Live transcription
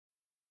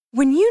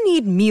When you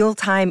need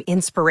mealtime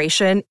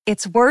inspiration,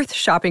 it's worth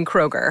shopping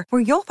Kroger,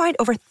 where you'll find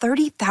over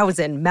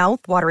 30,000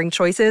 mouth-watering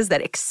choices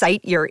that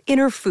excite your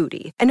inner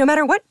foodie. And no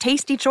matter what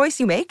tasty choice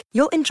you make,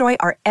 you'll enjoy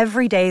our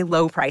everyday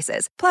low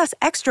prices, plus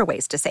extra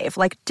ways to save,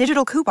 like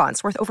digital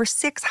coupons worth over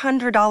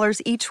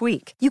 $600 each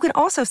week. You can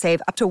also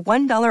save up to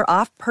 $1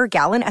 off per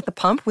gallon at the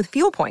pump with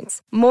fuel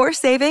points. More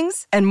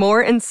savings and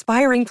more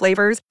inspiring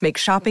flavors make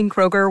shopping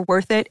Kroger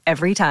worth it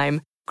every time.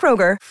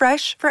 Kroger,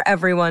 fresh for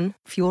everyone.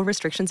 Fuel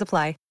restrictions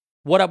apply.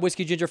 What up,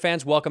 Whiskey Ginger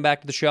fans? Welcome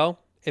back to the show.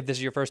 If this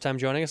is your first time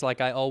joining us,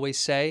 like I always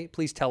say,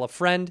 please tell a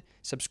friend,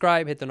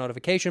 subscribe, hit the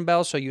notification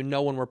bell so you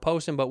know when we're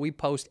posting, but we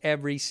post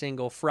every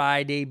single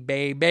Friday,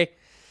 baby.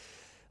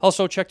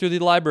 Also, check through the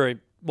library,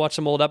 watch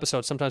some old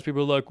episodes. Sometimes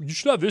people are like, you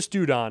should have this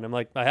dude on. I'm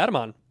like, I had him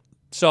on.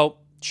 So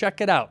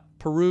check it out.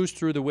 Peruse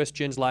through the Whisk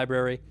Gins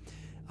library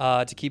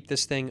to keep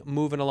this thing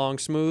moving along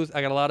smooth.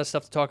 I got a lot of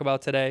stuff to talk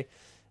about today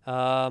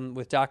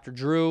with Dr.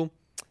 Drew.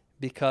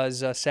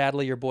 Because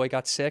sadly, your boy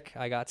got sick.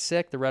 I got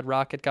sick. The Red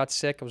Rocket got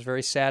sick. I was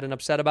very sad and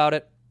upset about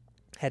it.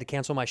 Had to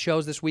cancel my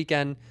shows this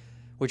weekend,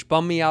 which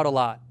bummed me out a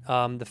lot.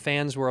 The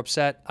fans were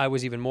upset. I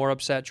was even more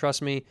upset.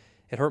 Trust me,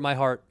 it hurt my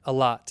heart a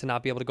lot to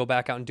not be able to go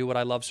back out and do what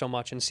I love so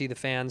much and see the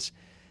fans.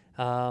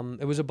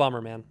 It was a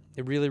bummer, man.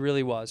 It really,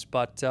 really was.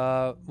 But what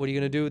are you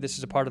going to do? This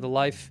is a part of the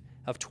life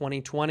of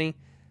 2020.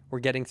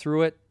 We're getting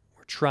through it.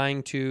 We're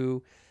trying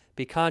to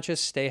be conscious,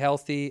 stay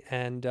healthy,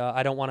 and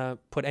I don't want to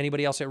put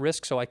anybody else at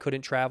risk, so I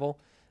couldn't travel.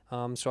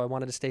 So I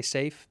wanted to stay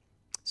safe.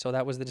 So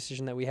that was the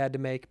decision that we had to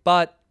make.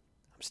 But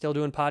I'm still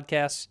doing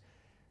podcasts.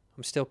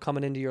 I'm still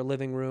coming into your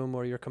living room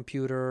or your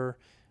computer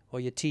or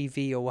your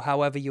TV or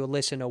however you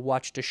listen or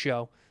watch the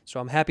show.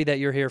 So I'm happy that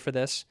you're here for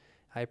this.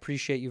 I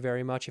appreciate you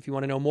very much. If you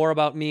want to know more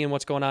about me and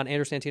what's going on,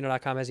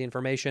 AndrewSantino.com has the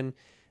information.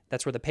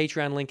 That's where the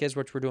Patreon link is,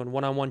 which we're doing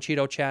one-on-one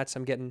Cheeto chats.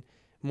 I'm getting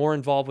more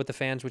involved with the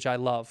fans, which I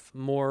love.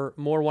 More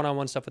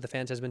one-on-one stuff with the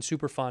fans has been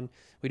super fun.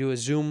 We do a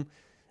Zoom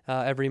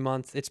every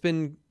month. It's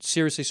been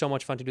seriously so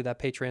much fun to do that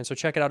Patreon. So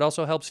check it out. It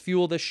also helps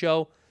fuel this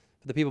show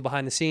for the people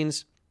behind the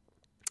scenes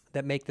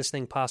that make this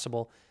thing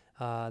possible.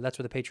 That's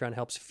where the Patreon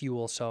helps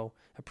fuel. So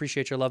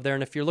appreciate your love there.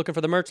 And if you're looking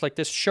for the merch like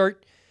this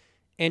shirt,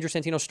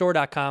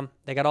 AndrewSantinoStore.com.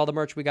 They got all the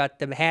merch. We got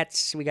the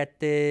hats. We got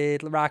the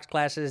rocks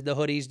glasses, the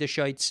hoodies, the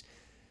shirts.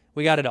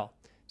 We got it all.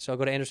 So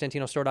go to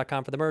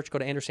AndrewSantinoStore.com for the merch. Go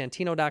to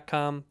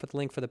AndrewSantino.com for the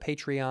link for the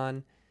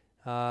Patreon.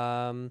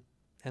 And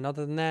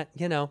other than that,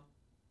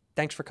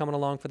 thanks for coming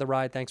along for the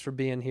ride. Thanks for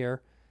being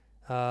here.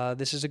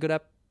 This is a good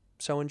ep,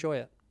 so enjoy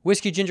it.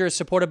 Whiskey Ginger is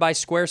supported by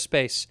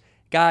Squarespace.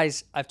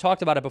 Guys, I've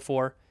talked about it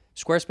before.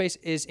 Squarespace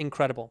is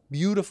incredible.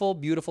 Beautiful,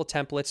 beautiful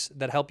templates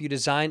that help you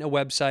design a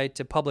website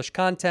to publish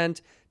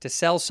content, to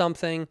sell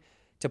something,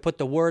 to put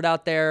the word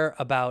out there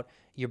about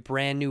your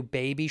brand new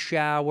baby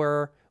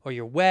shower or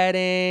your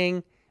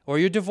wedding or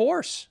your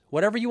divorce.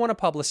 Whatever you want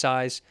to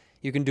publicize,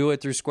 you can do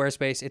it through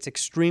Squarespace. It's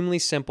extremely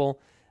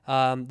simple.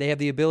 They have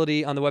the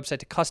ability on the website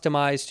to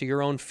customize to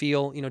your own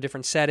feel,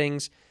 different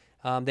settings.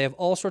 They have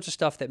all sorts of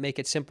stuff that make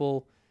it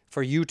simple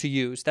for you to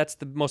use. That's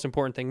the most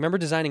important thing. Remember,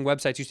 designing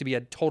websites used to be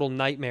a total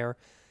nightmare.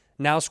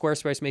 Now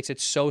Squarespace makes it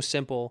so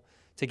simple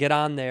to get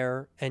on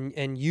there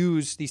and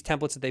use these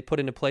templates that they put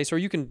into place, or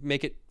you can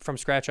make it from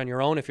scratch on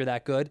your own if you're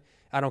that good.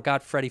 I don't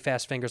got Freddy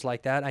Fast Fingers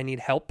like that. I need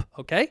help,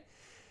 okay?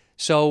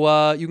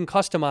 So you can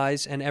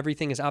customize, and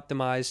everything is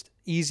optimized,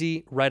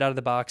 easy, right out of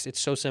the box. It's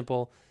so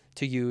simple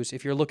to use.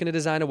 If you're looking to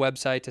design a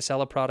website, to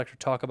sell a product, or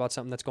talk about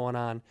something that's going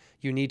on,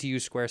 you need to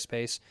use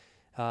Squarespace.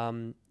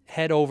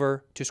 Head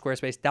over to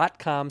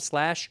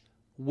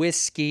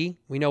squarespace.com/whiskey.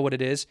 We know what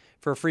it is,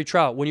 for a free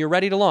trial. When you're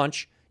ready to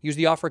launch, use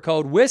the offer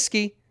code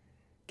WHISKEY.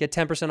 Get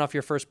 10% off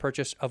your first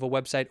purchase of a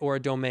website or a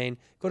domain.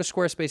 Go to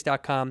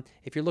squarespace.com.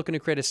 If you're looking to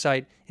create a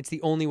site, it's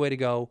the only way to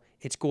go.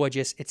 It's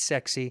gorgeous. It's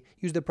sexy.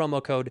 Use the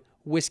promo code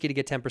WHISKEY to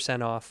get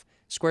 10% off.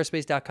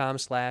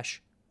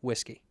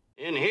 Squarespace.com/whiskey.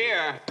 In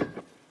here,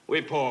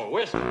 we pour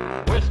whiskey,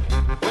 whiskey,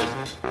 whiskey,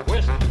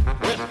 whiskey,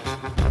 whiskey.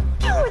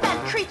 You're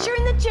that creature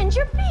in the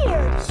ginger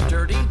beard.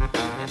 Sturdy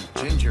and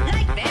ginger.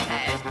 Like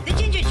vampires, the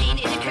ginger gene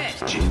is a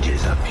curse.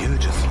 Gingers are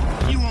beautiful.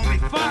 You owe me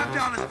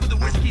 $5 for the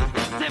whiskey and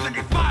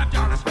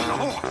 $75 for the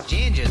horse.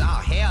 Gingers?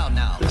 Oh, hell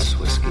no. This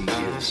whiskey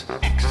is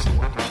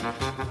excellent.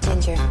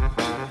 Ginger.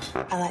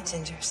 I like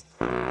gingers.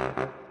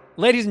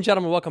 Ladies and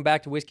gentlemen, welcome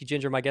back to Whiskey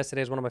Ginger. My guest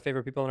today is one of my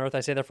favorite people on earth.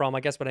 I say that for all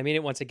my guests, but I mean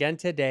it once again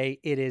today.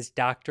 It is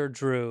Dr.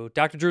 Drew.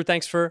 Dr. Drew,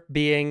 thanks for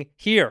being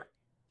here.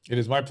 It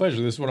is my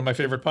pleasure. This is one of my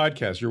favorite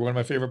podcasts. You're one of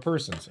my favorite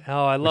persons.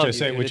 Oh, I love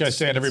you. Which I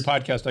say in every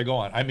podcast I go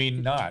on. I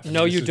mean, not.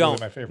 No, you don't.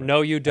 Really my favorite.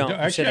 No, you don't.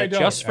 Actually, I don't.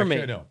 Just for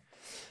me. I don't.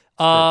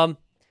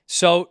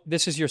 So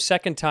this is your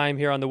second time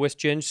here on the Whisk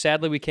Ginge.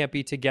 Sadly, we can't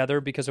be together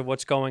because of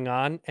what's going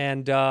on.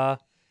 And I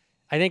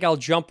think I'll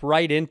jump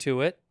right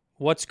into it.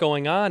 What's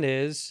going on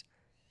is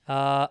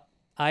I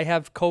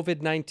have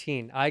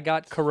COVID-19. I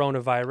got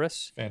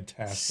coronavirus.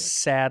 Fantastic.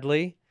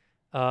 Sadly.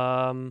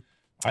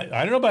 I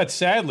don't know about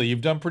sadly. You've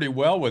done pretty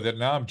well with it.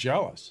 Now I'm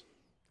jealous.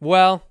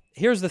 Well,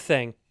 here's the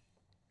thing.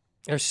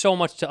 There's so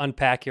much to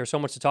unpack here, so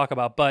much to talk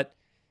about. But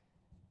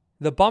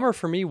the bummer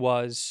for me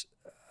was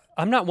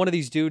I'm not one of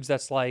these dudes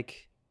that's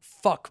like,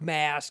 fuck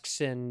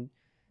masks and,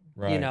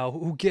 Right. you know,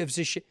 who gives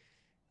a shit.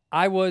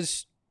 I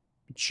was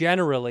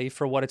generally,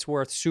 for what it's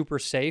worth, super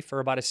safe, or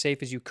about as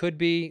safe as you could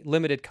be,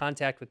 limited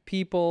contact with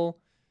people.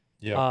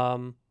 Yeah.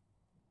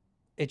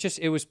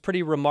 It was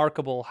pretty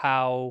remarkable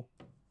how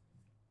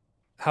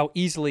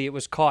easily it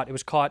was caught. It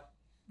was caught,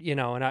 you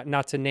know, and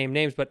not to name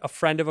names, but a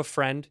friend of a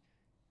friend.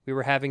 We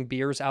were having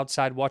beers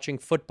outside watching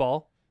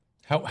football.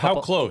 How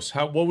close?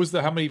 How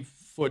many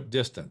foot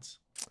distance?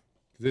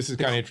 This is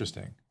kind of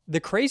interesting. The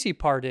crazy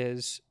part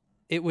is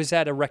it was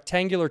at a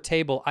rectangular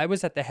table. I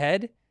was at the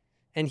head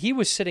and he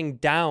was sitting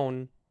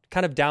down,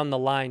 kind of down the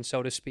line,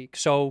 so to speak.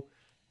 So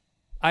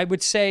I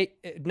would say,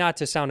 not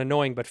to sound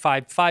annoying, but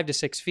 5 to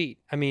 6 feet.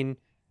 I mean,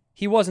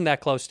 he wasn't that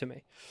close to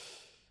me.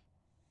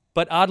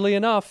 But oddly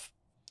enough,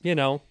 you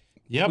know,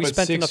 Yeah, we but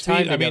spent 6 enough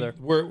feet. time together.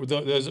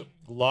 There's a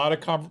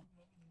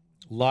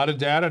lot of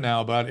data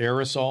now about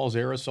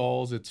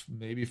aerosols. It's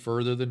maybe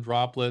further than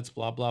droplets.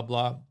 Blah blah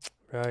blah.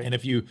 Right. And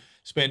if you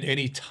spend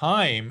any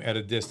time at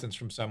a distance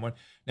from someone,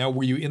 now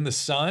were you in the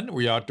sun?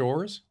 Were you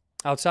outdoors?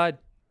 Outside,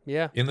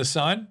 yeah, In the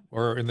sun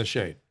or in the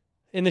shade?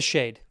 in the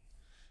shade.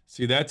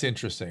 See, that's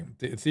interesting.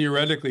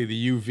 Theoretically,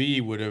 the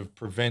UV would have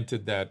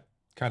prevented that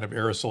kind of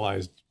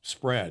aerosolized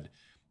spread.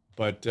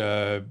 But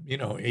you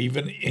know,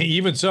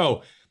 even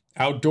so,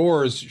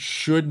 outdoors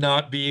should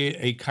not be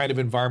a kind of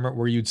environment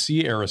where you'd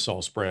see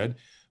aerosol spread.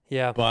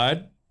 Yeah.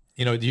 But,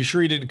 you know, you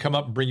sure he didn't come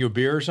up and bring you a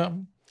beer or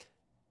something?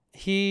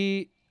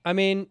 We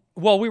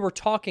were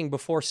talking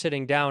before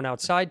sitting down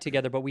outside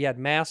together, but we had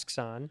masks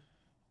on.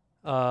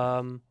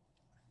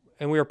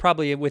 And we were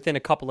probably within a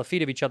couple of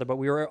feet of each other, but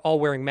we were all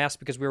wearing masks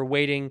because we were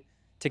waiting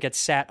to get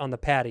sat on the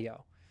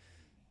patio.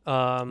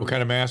 What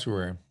kind of mask were you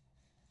wearing?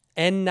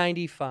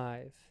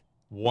 N95.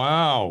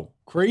 Wow.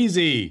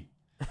 Crazy.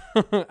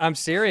 I'm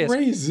serious.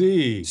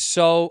 Crazy.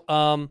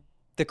 So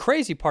the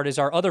crazy part is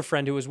our other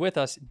friend who was with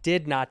us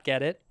did not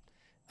get it.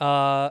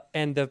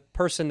 And the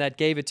person that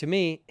gave it to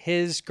me,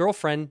 his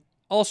girlfriend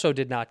also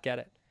did not get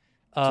it.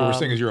 So what we're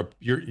saying is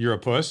you're a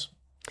puss?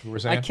 What we're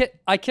saying?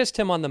 I kissed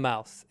him on the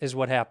mouth is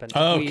what happened.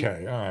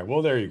 Okay. All right.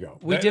 Well, there you go.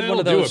 We did one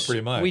of That'll those. do it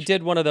pretty much. We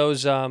did one of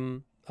those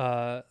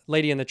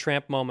Lady and the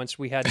Tramp moments.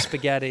 We had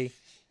spaghetti,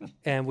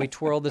 and we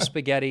twirled the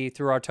spaghetti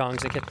through our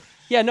tongues.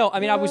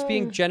 I was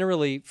being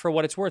generally, for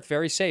what it's worth,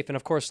 very safe. And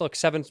of course, look,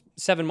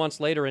 seven months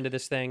later into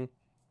this thing,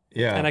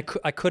 Yeah. and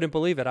I couldn't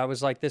believe it. I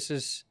was like,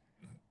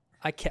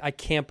 I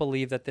can't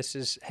believe that this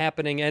is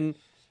happening. And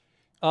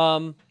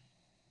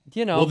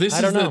you know, Well, this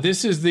I don't know.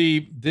 This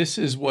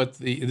is one of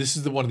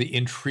the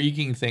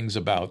intriguing things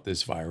about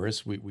this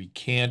virus. We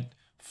can't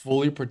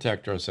fully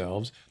protect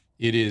ourselves.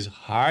 It is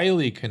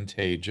highly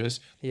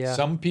contagious. Yeah.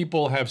 Some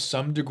people have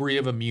some degree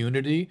of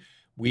immunity.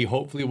 We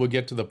hopefully will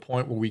get to the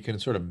point where we can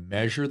sort of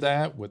measure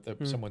that, what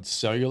someone's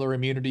cellular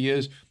immunity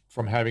is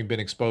from having been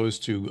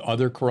exposed to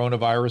other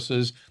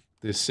coronaviruses.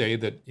 They say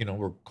that, you know,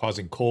 we're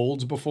causing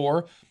colds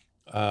before.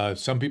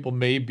 Some people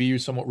may be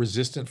somewhat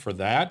resistant for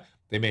that.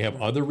 They may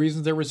have other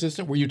reasons they're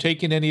resistant. Were you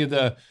taking any of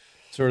the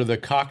sort of the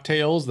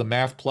cocktails, the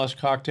Math Plus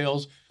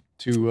cocktails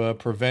to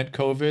prevent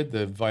COVID,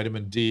 the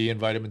vitamin D and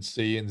vitamin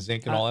C and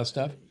zinc and all that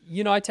stuff?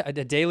 You know, I a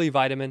daily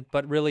vitamin,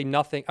 but really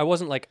nothing. I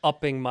wasn't like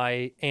upping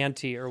my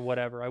ante or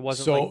whatever. I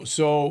wasn't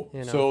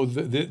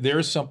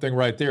There's something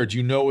right there. Do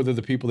you know whether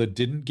the people that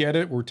didn't get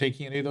it were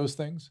taking any of those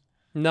things?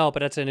 No,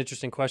 but that's an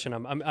interesting question.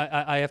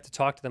 I have to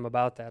talk to them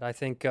about that. I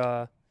think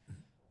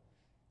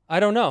I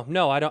don't know.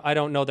 No, I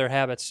don't know their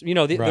habits. You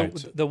know,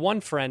 the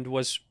one friend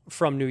was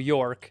from New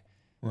York,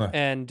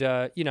 and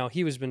you know,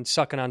 he was been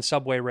sucking on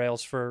subway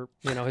rails for,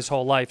 you know, his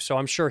whole life. So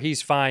I'm sure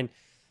he's fine.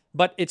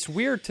 But it's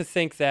weird to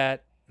think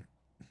that,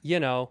 you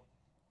know,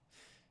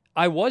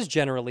 I was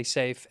generally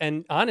safe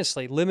and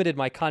honestly limited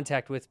my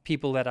contact with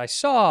people that I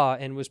saw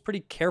and was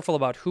pretty careful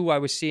about who I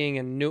was seeing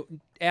and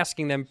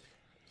asking them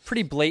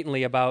pretty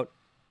blatantly about,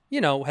 you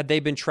know, had they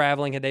been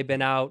traveling, had they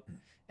been out.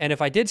 And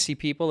if I did see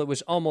people, it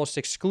was almost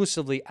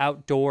exclusively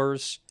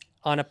outdoors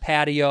on a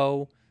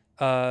patio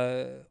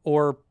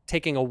or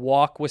taking a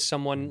walk with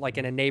someone like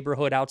in a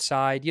neighborhood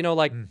outside, you know,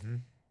 like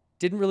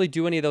didn't really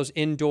do any of those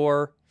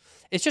indoor.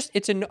 It's just,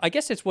 I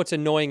guess it's what's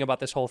annoying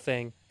about this whole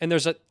thing. And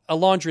there's a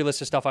laundry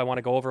list of stuff I want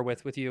to go over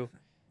with you.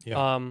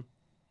 Yeah.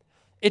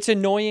 It's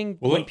annoying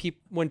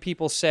when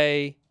people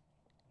say,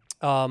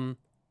 oh,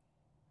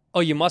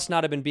 you must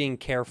not have been being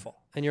careful.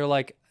 And you're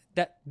like,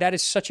 that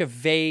is such a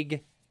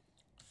vague,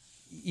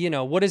 you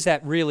know, what does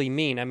that really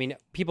mean? I mean,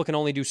 people can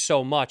only do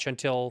so much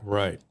until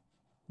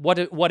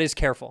what is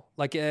careful?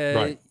 Like, you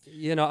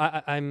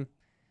know, I'm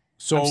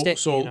you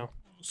know.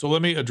 So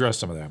let me address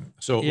some of them.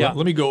 So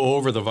let me go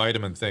over the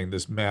vitamin thing,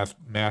 this Math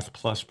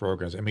Plus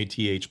programs,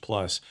 MATH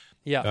Plus.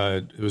 Yeah.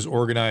 It was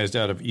organized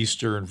out of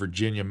Eastern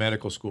Virginia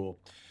Medical School.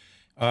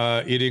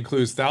 It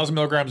includes 1,000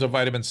 milligrams of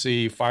vitamin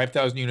C,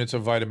 5,000 units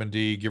of vitamin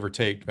D, give or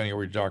take, depending on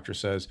what your doctor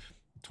says,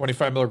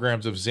 25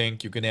 milligrams of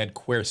zinc. You can add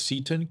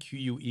quercetin,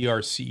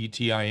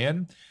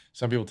 Quercetin.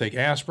 Some people take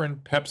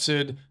aspirin,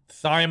 Pepcid,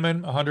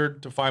 thiamine,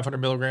 100 to 500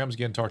 milligrams.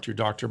 Again, talk to your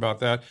doctor about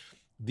that.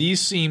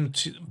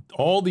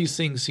 all these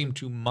things seem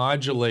to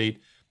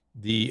modulate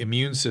the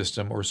immune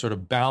system or sort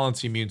of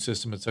balance the immune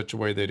system in such a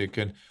way that it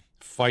can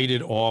fight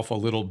it off a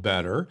little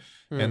better.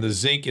 And the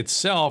zinc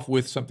itself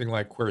with something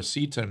like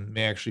quercetin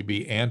may actually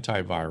be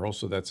antiviral,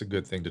 so that's a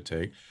good thing to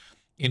take.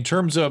 In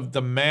terms of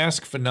the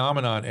mask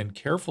phenomenon and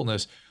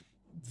carefulness,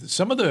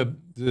 some of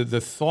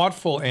the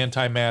thoughtful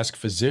anti-mask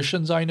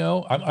physicians I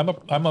know,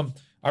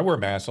 I wear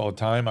masks all the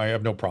time. I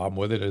have no problem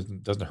with it.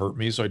 It doesn't hurt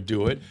me, so I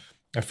do it.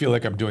 I feel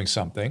like I'm doing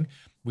something.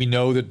 We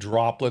know that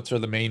droplets are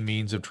the main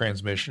means of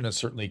transmission. It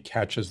certainly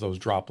catches those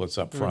droplets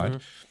up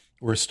front.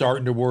 We're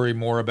starting to worry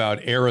more about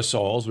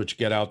aerosols, which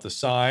get out the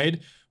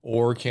side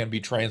or can be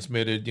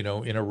transmitted,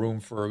 in a room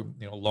for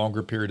a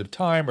longer period of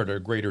time or at a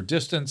greater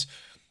distance.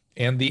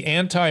 And the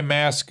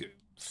anti-mask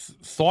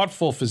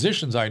thoughtful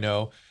physicians I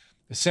know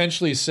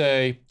essentially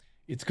say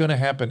it's going to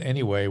happen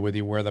anyway, whether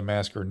you wear the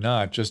mask or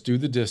not. Just do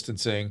the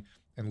distancing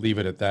and leave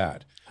it at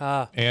that.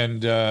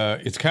 And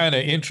it's kind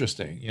of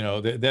interesting.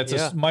 That's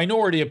a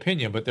minority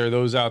opinion, but there are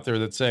those out there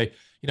that say,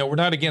 we're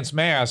not against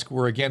masks.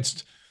 We're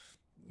against,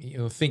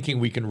 thinking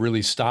we can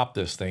really stop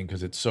this thing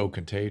because it's so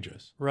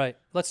contagious. Right.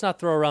 Let's not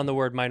throw around the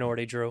word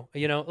minority, Drew.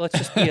 Let's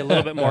just be a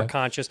little bit more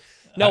conscious.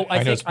 No,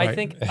 I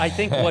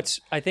think what's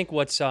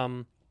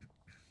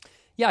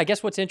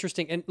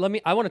interesting, and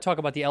I want to talk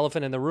about the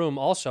elephant in the room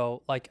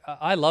also. Like,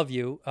 I love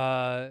you.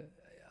 I'm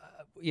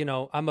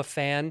a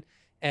fan,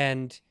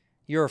 and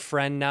you're a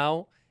friend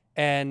now,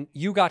 and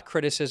you got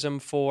criticism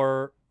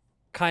for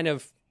kind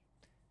of,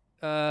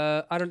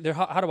 how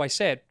do I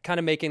say it? Kind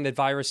of making the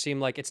virus seem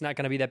like it's not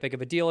going to be that big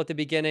of a deal at the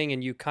beginning,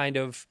 and you kind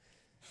of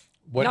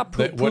not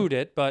poo-pooed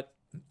it, but.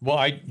 Well,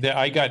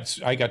 I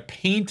got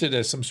painted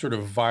as some sort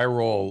of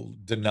viral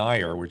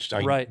denier, which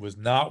was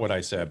not what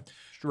I said.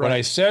 Right. What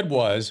I said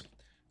was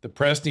the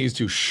press needs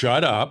to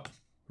shut up.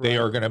 Right. They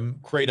are going to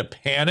create a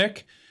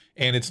panic,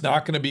 and it's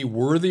not going to be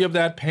worthy of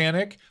that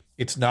panic.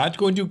 It's not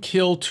going to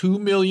kill 2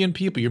 million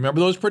people. You remember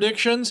those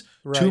predictions?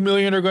 Right. 2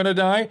 million are going to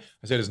die.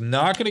 I said it's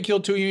not going to kill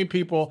 2 million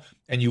people,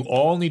 and you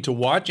all need to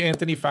watch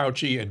Anthony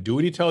Fauci and do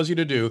what he tells you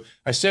to do.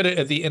 I said it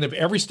at the end of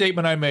every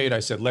statement I made. I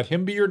said, let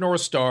him be your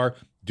North Star.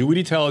 Do what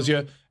he tells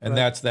you, and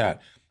that's that.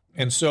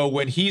 And so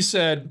when he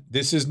said,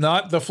 this is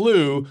not the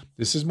flu,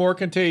 this is more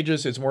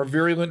contagious, it's more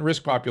virulent in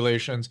risk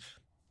populations,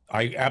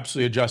 I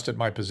absolutely adjusted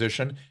my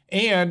position.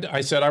 And I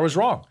said I was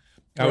wrong.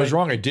 I was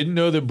wrong. I didn't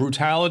know the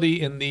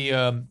brutality in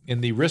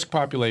the risk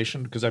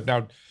population, because I've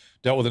now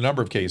dealt with a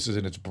number of cases,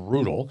 and it's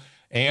brutal.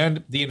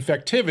 And the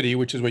infectivity,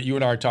 which is what you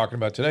and I are talking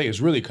about today,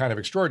 is really kind of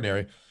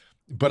extraordinary.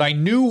 But I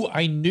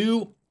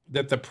knew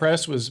that the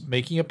press was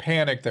making a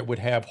panic that would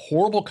have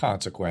horrible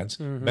consequence,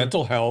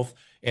 mental health,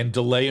 and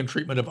delay in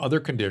treatment of other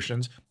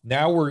conditions.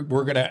 Now we're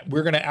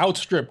gonna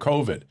outstrip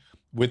COVID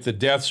with the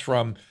deaths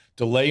from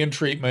delay in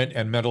treatment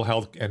and mental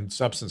health and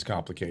substance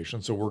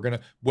complications. So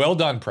well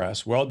done,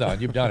 press, well done.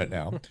 You've done it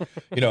now,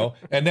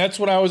 and that's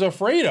what I was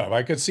afraid of.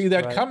 I could see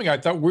that coming. I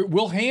thought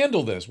we'll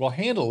handle this. We'll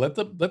handle it.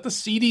 Let the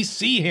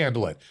CDC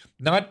handle it,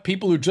 not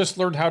people who just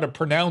learned how to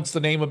pronounce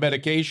the name of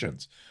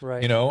medications,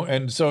 right?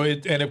 And so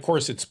and of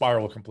course it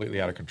spiraled completely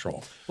out of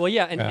control. Well,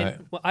 yeah.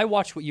 And I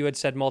watched what you had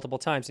said multiple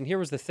times, and here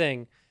was the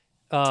thing.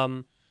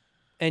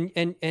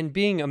 And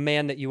being a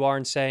man that you are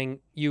and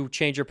saying you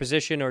change your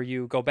position or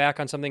you go back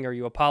on something or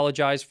you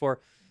apologize for,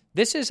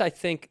 this is, I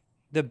think,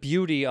 the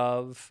beauty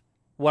of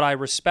what I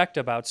respect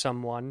about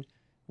someone.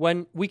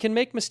 When we can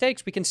make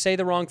mistakes, we can say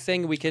the wrong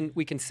thing, we can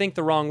think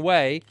the wrong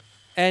way,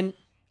 and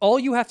all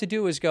you have to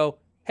do is go,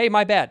 hey,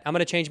 my bad, I'm going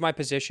to change my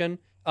position.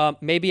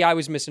 Maybe I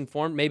was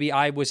misinformed. Maybe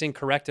I was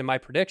incorrect in my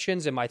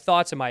predictions and my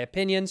thoughts and my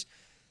opinions.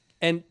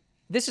 And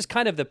this is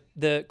kind of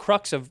the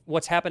crux of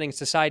what's happening in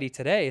society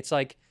today. It's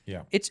like,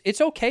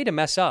 it's okay to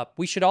mess up.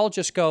 We should all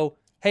just go,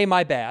 hey,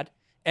 my bad.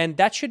 And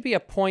that should be a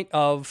point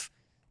of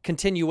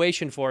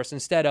continuation for us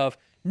instead of,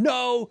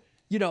 no,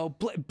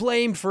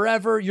 blame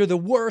forever. You're the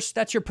worst.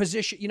 That's your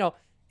position.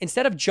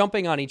 Instead of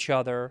jumping on each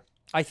other,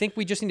 I think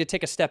we just need to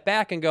take a step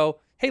back and go,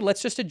 hey,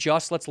 let's just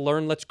adjust. Let's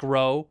learn. Let's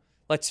grow.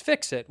 Let's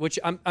fix it, which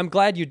I'm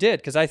glad you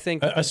did, because I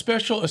think...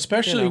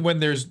 Especially when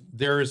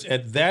there's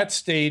at that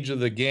stage of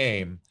the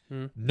game,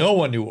 no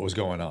one knew what was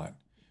going on.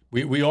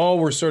 We all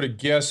were sort of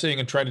guessing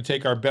and trying to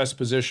take our best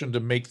position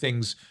to make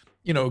things,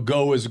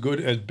 go as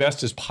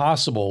best as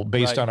possible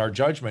based on our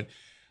judgment.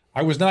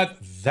 I was not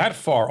that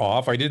far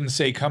off. I didn't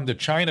say come to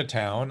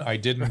Chinatown. I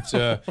didn't,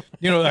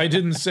 I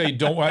didn't say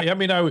don't. I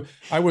mean,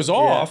 I was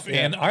off,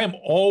 and I'm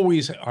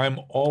always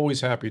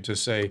happy to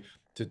say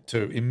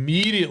to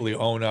immediately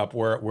own up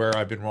where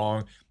I've been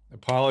wrong,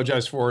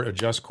 apologize for it,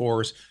 adjust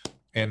course,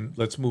 and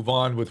let's move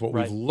on with what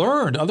we've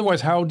learned.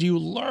 Otherwise, how do you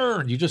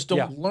learn? You just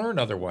don't learn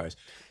otherwise.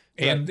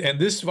 And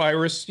this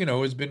virus,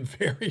 has been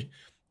very,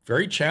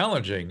 very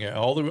challenging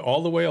all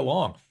the way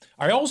along.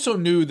 I also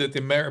knew that the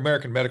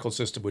American medical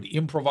system would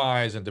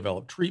improvise and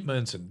develop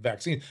treatments and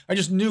vaccines. I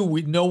just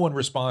knew no one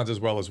responds as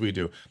well as we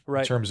do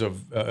in terms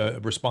of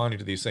responding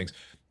to these things.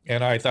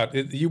 And I thought,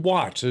 you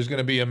watch, there's going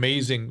to be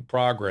amazing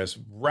progress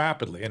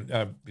rapidly,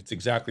 and it's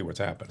exactly what's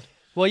happened.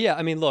 Well, yeah,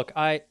 I mean, look,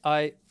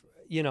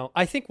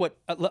 I think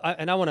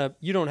and I want to,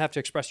 you don't have to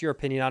express your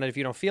opinion on it if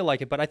you don't feel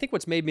like it, but I think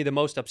what's made me the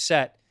most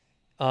upset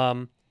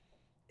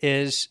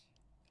is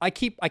I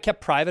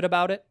kept private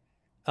about it.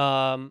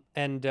 And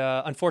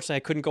unfortunately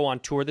I couldn't go on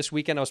tour this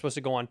weekend. I was supposed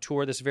to go on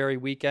tour this very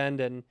weekend,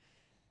 and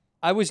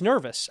I was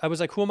nervous. I was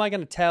like, who am I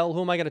going to tell?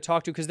 Who am I going to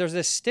talk to? Because there's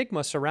this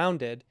stigma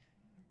surrounded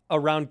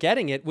around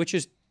getting it, which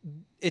is,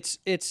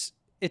 it's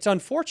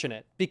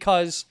unfortunate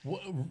because.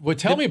 Well,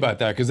 tell me about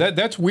that, because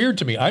that's weird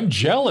to me. I'm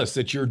jealous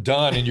that you're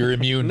done and you're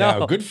immune No.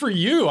 now. Good for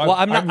you. Well,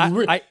 I'm not.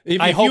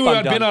 If hope you I'm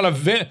had done. been on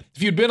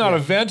if you'd been on a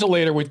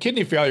ventilator with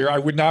kidney failure, I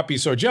would not be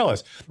so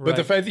jealous. But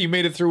the Right. fact that you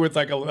made it through with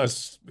like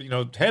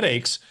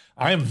headaches,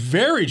 I am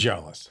very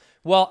jealous.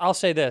 Well, I'll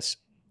say this.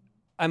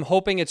 I'm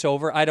hoping it's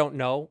over. I don't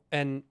know.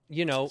 And,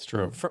 It's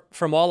true.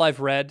 From all I've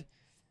read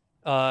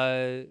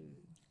and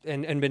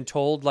been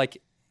told,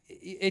 like,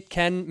 it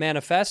can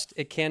manifest.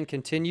 It can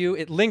continue.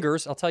 It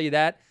lingers. I'll tell you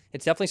that.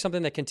 It's definitely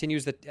something that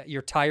continues, that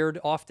you're tired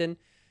often.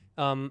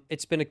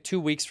 It's been 2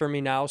 weeks for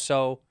me now.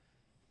 So,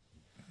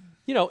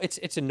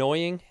 it's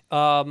annoying.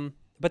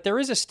 But there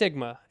is a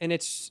stigma, and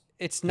it's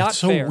not That's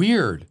so fair.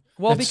 weird.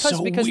 Well, That's because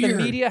so the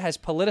weird. media has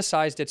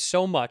politicized it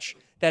so much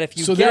that if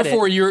you So get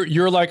therefore, it,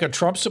 you're like a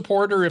Trump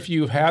supporter if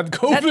you've had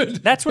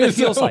COVID. that's what it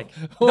feels like.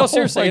 No,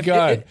 seriously, Oh my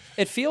God.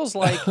 It feels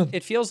like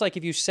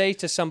if you say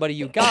to somebody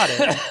you got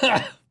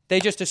it,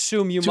 they just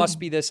assume you must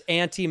be this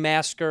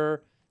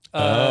anti-masker,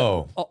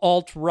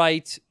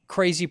 alt-right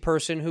crazy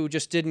person who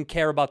just didn't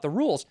care about the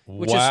rules,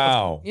 which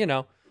Wow. is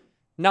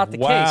not the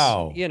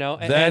Wow. case.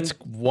 That's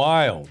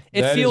wild.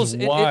 It That feels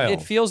is wild.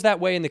 it feels that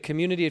way in the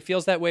community. It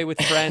feels that way with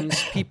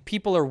friends.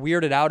 People are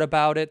weirded out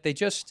about it. They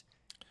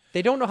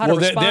don't know how to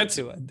respond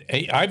to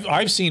it.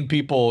 I've seen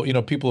people,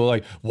 people are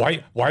like,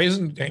 why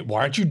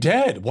aren't you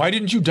dead? Why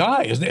didn't you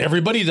die? Isn't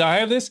everybody die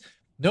of this?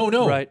 No.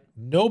 Right.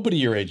 Nobody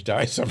your age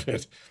dies of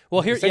it.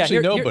 Well,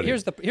 nobody.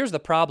 here's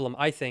the problem,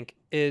 I think,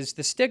 is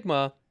the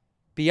stigma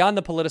beyond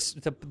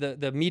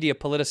the media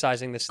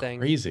politicizing this thing.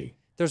 Crazy.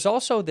 There's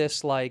also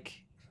this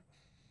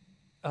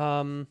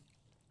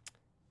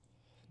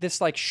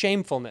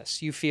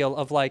shamefulness you feel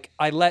of like,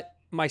 I let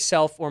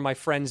myself or my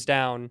friends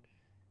down.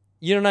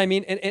 You know what I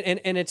mean?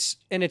 And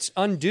it's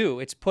undue.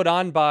 It's put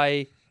on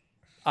by,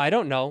 I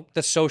don't know,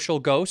 the social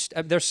ghost.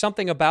 There's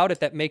something about it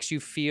that makes you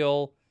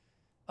feel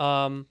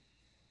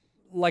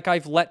like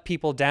I've let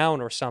people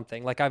down or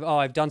something. Like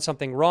I've done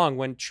something wrong,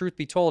 when truth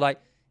be told, I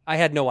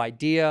had no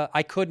idea.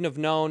 I couldn't have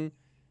known.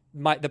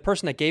 The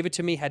person that gave it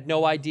to me had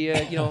no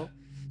idea,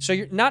 So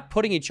you're not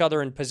putting each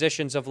other in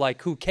positions of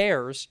like, who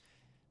cares?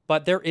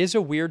 But there is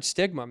a weird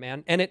stigma,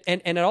 man. And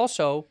it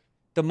also,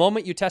 the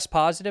moment you test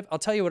positive, I'll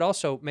tell you what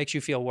also makes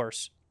you feel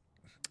worse.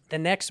 The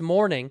next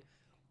morning,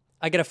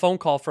 I get a phone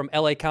call from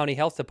LA County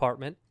Health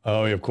Department.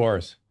 Oh, of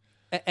course.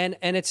 And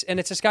it's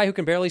this guy who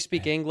can barely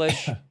speak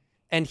English.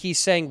 And he's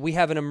saying, we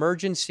have an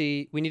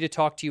emergency. We need to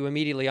talk to you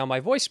immediately, on my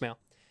voicemail.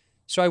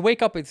 So I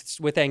wake up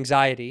with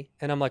anxiety,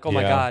 and I'm like, oh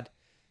my God.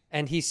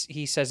 And he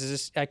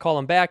says, I call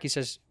him back. He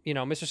says,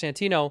 Mr.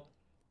 Santino,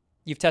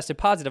 you've tested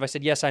positive. I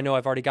said, yes, I know.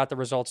 I've already got the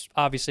results,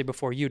 obviously,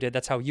 before you did.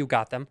 That's how you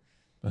got them.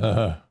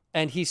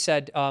 And he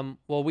said,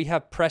 well, we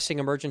have pressing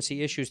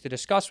emergency issues to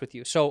discuss with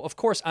you. So, of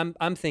course,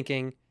 I'm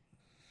thinking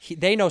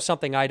they know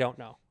something I don't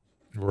know.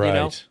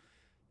 Right.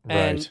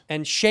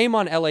 And shame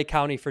on LA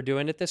County for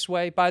doing it this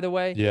way, by the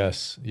way.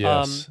 Yes.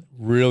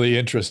 Really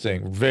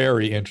interesting.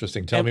 Very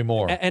interesting. Tell me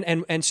more.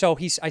 And so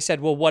I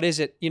said, well, what is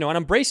it? And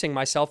I'm bracing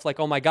myself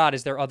like, oh my God,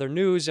 is there other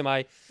news? Am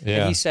I? Yeah.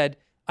 And he said,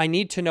 I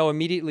need to know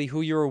immediately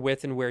who you were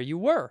with and where you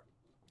were.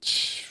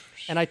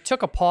 And I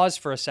took a pause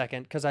for a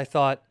second, because I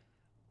thought,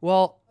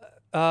 well,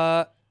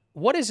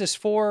 what is this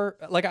for?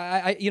 Like,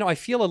 I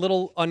feel a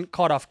little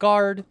caught off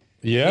guard.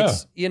 Yeah.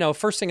 It's,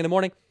 first thing in the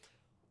morning.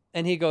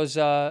 And he goes,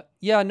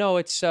 yeah, no,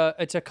 it's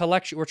a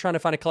collection. We're trying to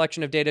find a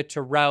collection of data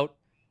to route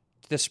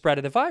the spread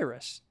of the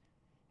virus.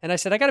 And I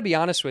said, I got to be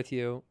honest with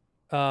you.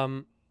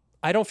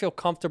 I don't feel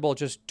comfortable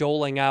just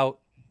doling out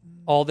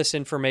all this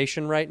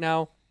information right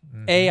now.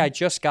 Mm-hmm. I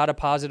just got a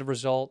positive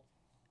result.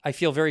 I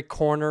feel very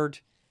cornered.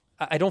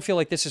 I don't feel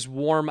like this is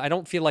warm. I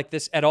don't feel like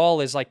this at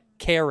all is like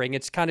caring.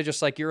 It's kind of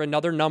just like, you're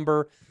another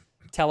number.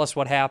 Tell us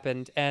what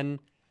happened. And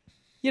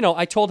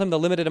I told him the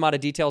limited amount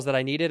of details that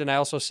I needed. And I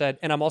also said,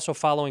 and I'm also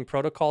following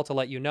protocol to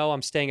let you know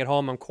I'm staying at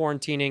home. I'm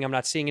quarantining. I'm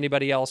not seeing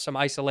anybody else. I'm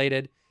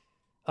isolated.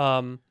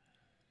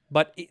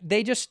 But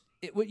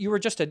you were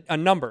just a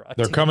number.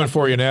 They're coming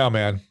for you now,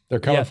 man. They're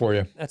coming for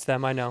you. That's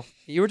them. I know.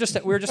 We were just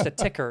a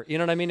ticker. You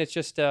know what I mean? It's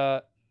just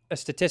a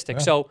statistic.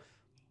 Yeah. So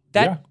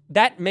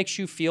that makes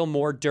you feel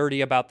more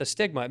dirty about the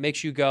stigma. It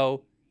makes you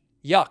go,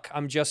 yuck,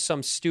 I'm just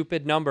some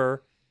stupid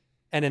number.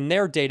 And in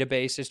their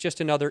database, it's just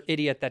another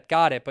idiot that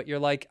got it. But you're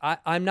like,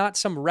 I'm not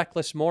some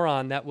reckless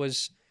moron that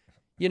was,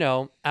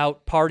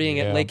 out partying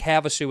at Lake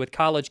Havasu with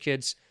college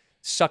kids,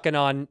 sucking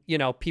on,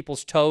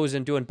 people's toes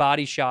and doing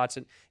body shots.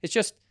 And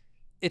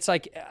it's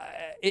like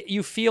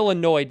you feel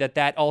annoyed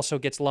that also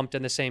gets lumped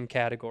in the same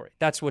category.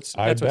 That's what's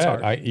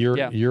hard.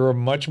 You're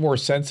much more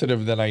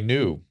sensitive than I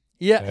knew.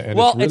 Yeah. And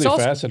it's really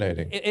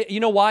fascinating. You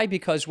know why?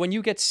 Because when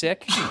you get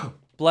sick,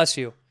 bless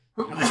you.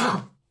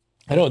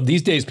 I know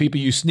these days people,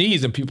 you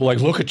sneeze and people like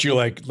look at you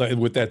like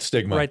with that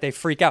stigma. Right, they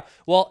freak out.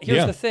 Well, here's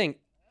Yeah. the thing.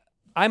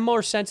 I'm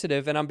more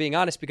sensitive, and I'm being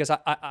honest because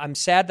I'm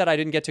sad that I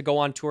didn't get to go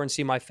on tour and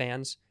see my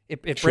fans.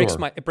 It breaks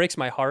Sure. it breaks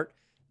my heart.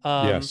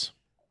 Yes.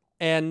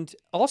 And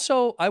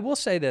also, I will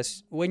say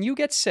this: when you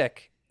get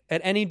sick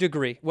at any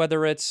degree,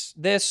 whether it's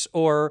this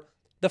or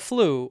the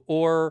flu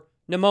or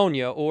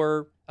pneumonia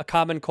or a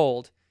common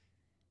cold,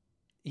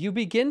 you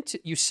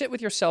sit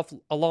with yourself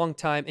a long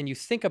time and you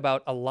think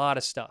about a lot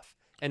of stuff.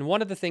 And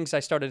one of the things I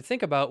started to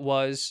think about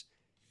was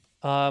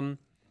how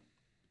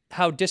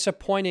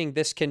disappointing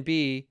this can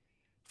be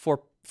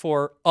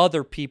for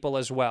other people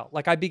as well.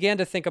 Like, I began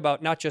to think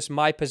about not just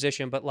my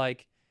position, but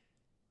like,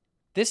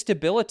 this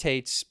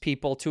debilitates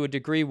people to a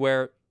degree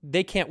where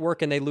they can't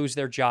work and they lose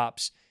their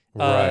jobs.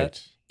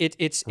 Right.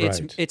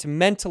 It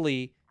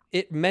mentally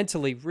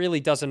really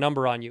does a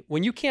number on you.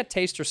 When you can't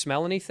taste or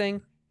smell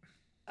anything,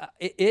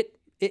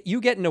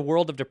 you get in a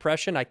world of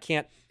depression I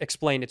can't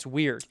explain. It's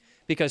weird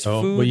because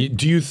food. But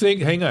do you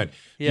think? Hang on.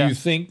 Yeah. Do you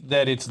think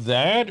that it's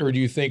that, or do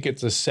you think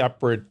it's a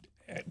separate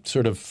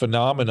sort of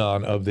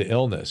phenomenon of the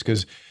illness?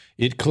 Because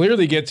it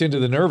clearly gets into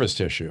the nervous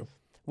tissue.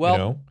 Well, you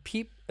know?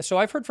 So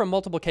I've heard from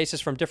multiple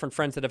cases from different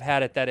friends that have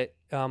had it that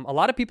a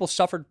lot of people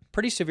suffered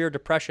pretty severe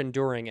depression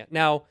during it.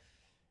 Now,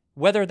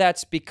 whether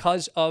that's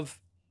because of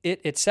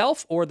it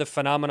itself or the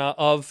phenomena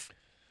of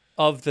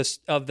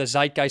the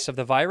zeitgeist of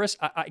the virus,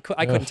 I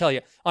couldn't tell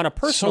you. On a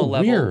personal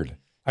level, Weird.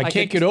 I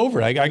can't get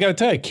over it. I got to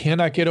tell you, I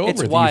cannot get over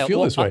it's it. Wild. You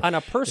feel this way. On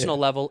a personal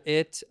level,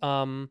 it's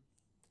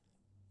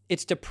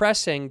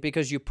depressing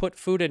because you put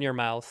food in your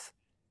mouth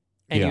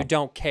and you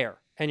don't care,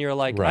 and you're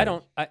like, Right.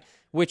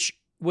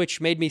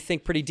 which made me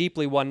think pretty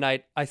deeply one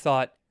night. I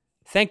thought,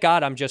 thank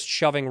God I'm just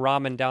shoving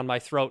ramen down my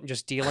throat and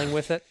just dealing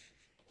with it.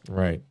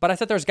 Right. But I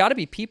thought there's got to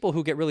be people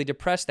who get really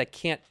depressed that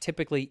can't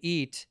typically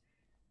eat,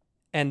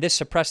 and this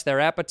suppresses their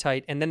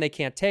appetite, and then they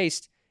can't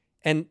taste,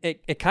 and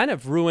it kind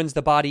of ruins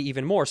the body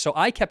even more. So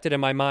I kept it in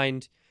my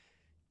mind,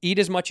 eat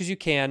as much as you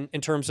can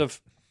in terms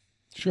of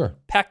Sure.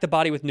 pack the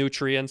body with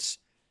nutrients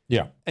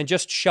Yeah. and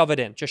just shove it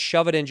in. Just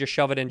shove it in, just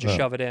shove it in, just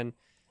shove it in.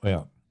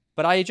 Yeah.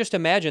 But I just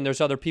imagine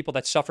there's other people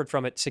that suffered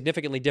from it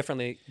significantly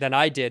differently than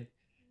I did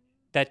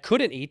that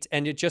couldn't eat,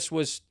 and it just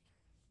was,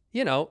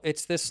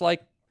 it's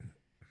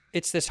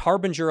this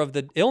harbinger of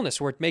the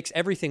illness where it makes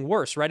everything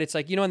worse, right? It's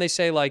like, when they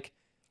say like,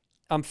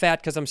 I'm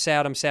fat because I'm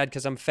sad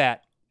because I'm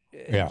fat.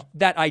 Yeah.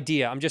 That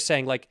idea. I'm just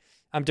saying like,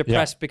 I'm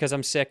depressed because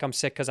I'm sick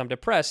because I'm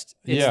depressed.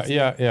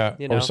 Yeah.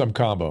 Or some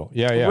combo.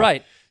 Yeah.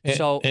 Right.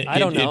 So I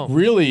don't know.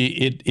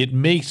 It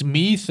makes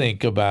me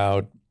think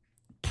about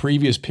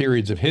previous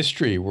periods of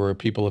history where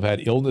people have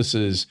had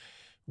illnesses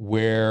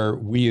where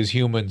we as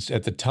humans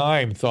at the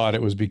time thought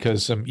it was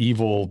because some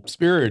evil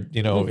spirit,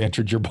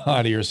 entered your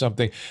body or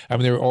something. I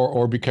mean,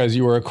 or because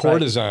you were a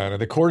courtesan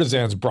and the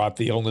courtesans brought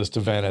the illness to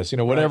Venice,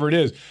 whatever it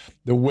is.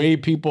 The way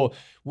people,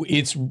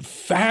 it's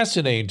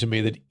fascinating to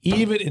me that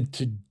even in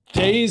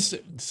today's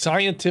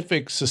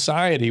scientific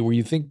society where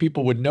you think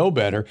people would know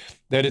better,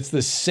 that it's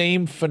the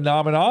same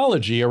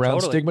phenomenology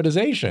around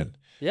stigmatization.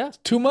 Yeah. It's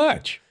too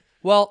much.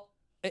 Well,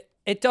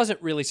 it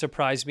doesn't really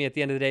surprise me at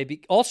the end of the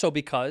day. Also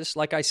because,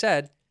 like I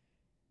said,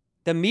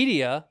 the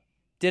media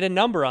did a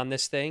number on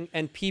this thing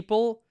and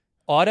people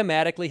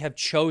automatically have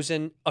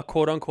chosen a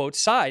quote-unquote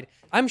side.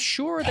 I'm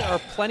sure there are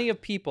plenty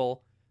of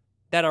people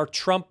that are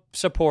Trump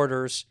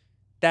supporters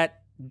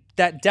that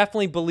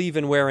definitely believe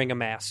in wearing a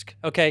mask,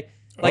 okay?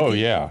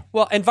 Yeah.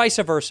 Well, and vice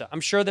versa. I'm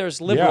sure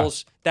there's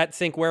liberals that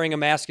think wearing a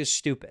mask is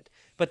stupid.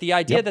 But the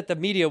idea that the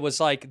media was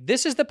like,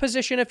 this is the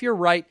position if you're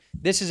right,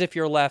 this is if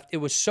you're left, it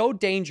was so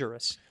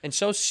dangerous and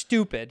so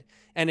stupid,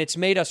 and it's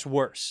made us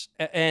worse.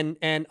 And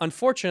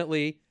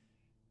unfortunately,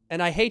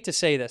 and I hate to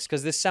say this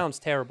because this sounds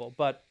terrible,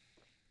 but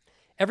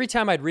every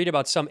time I'd read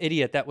about some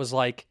idiot that was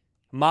like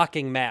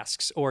mocking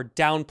masks or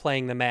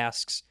downplaying the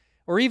masks,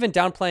 or even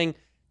downplaying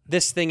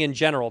this thing in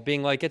general,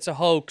 being like it's a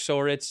hoax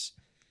or it's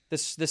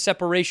the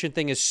separation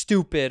thing is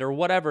stupid or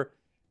whatever.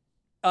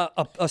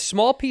 A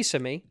small piece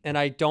of me, and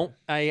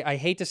I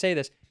hate to say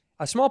this,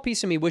 a small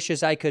piece of me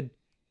wishes I could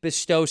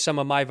bestow some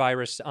of my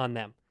virus on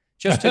them.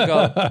 Just to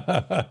go,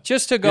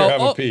 Here,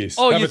 have a piece.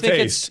 Oh, Have you a think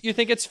taste.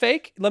 it's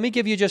fake? Let me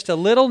give you just a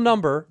little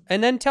number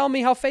and then tell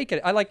me how fake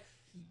it is.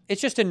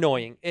 It's just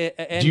annoying.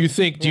 Do you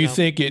think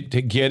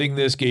getting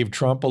this gave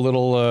Trump a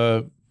little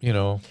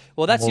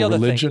well, that's the other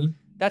religion? thing.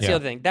 That's the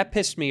other thing. That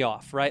pissed me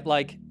off, right?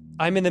 Like,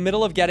 I'm in the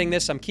middle of getting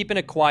this. I'm keeping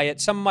it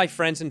quiet. Some of my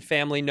friends and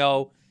family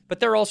know, but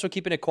they're also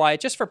keeping it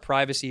quiet just for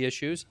privacy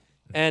issues.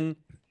 And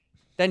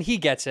then he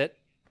gets it.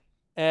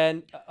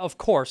 And of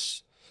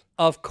course,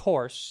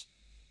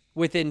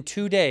 within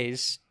 2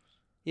 days,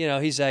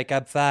 he's like,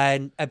 I'm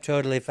fine. I'm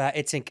totally fine.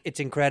 It's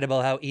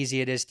incredible how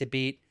easy it is to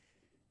beat.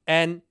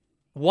 And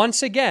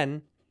once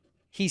again,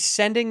 he's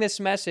sending this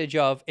message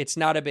of it's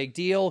not a big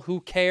deal.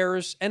 Who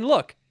cares? And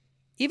look,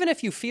 even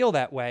if you feel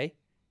that way,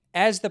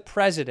 as the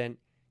president,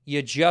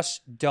 you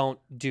just don't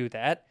do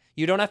that.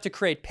 You don't have to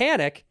create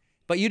panic,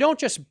 but you don't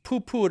just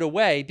poo-poo it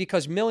away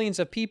because millions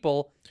of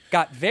people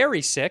got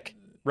very sick,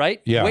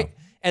 right? Yeah.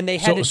 and they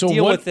had to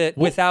deal with it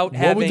without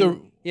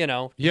having,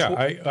 Yeah,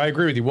 I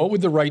agree with you. What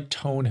would the right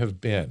tone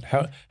have been?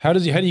 How do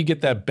you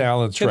get that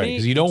balance right?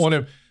 Because you don't want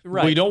him.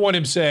 Right. Well, you don't want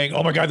him saying,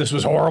 "Oh my God, this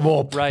was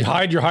horrible." Right.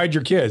 Hide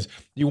your kids.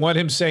 You want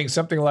him saying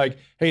something like,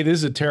 "Hey, this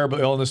is a terrible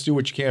illness. Do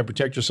what you can,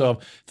 protect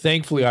yourself."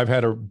 Thankfully, I've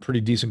had a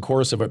pretty decent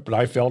course of it, but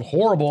I felt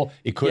horrible.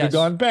 It could have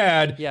gone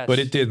bad, but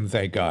it didn't.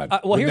 Thank God.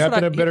 Well, here's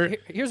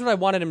what I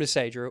wanted him to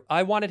say, Drew.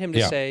 I wanted him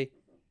to say,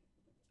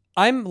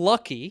 "I'm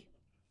lucky."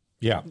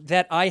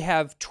 That I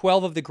have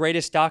 12 of the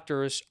greatest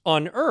doctors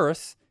on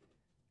earth,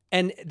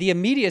 and the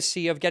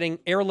immediacy of getting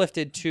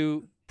airlifted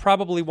to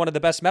probably one of the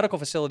best medical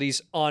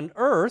facilities on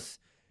earth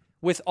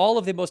with all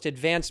of the most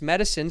advanced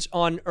medicines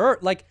on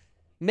earth. Like,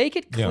 make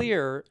it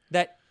clear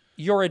that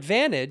your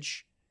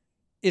advantage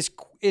is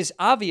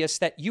obvious,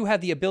 that you have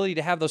the ability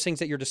to have those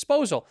things at your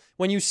disposal.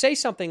 When you say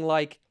something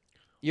like,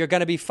 you're going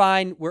to be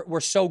fine,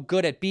 we're so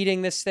good at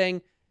beating this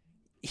thing,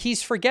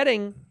 he's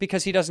forgetting,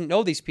 because he doesn't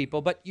know these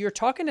people, but you're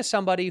talking to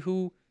someone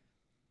who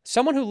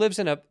lives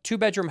in a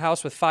 2-bedroom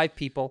house with 5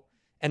 people,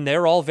 and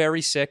they're all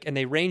very sick, and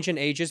they range in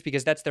ages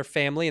because that's their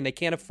family, and they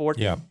can't afford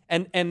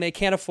and they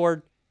can't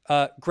afford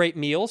great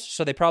meals,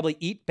 so they probably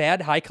eat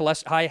bad, high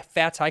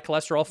fats, high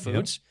cholesterol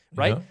foods,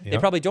 right? They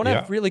probably don't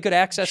have really good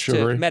access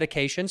to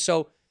medication,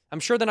 so I'm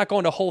sure they're not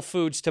going to Whole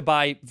Foods to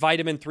buy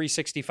vitamin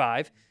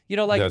 365.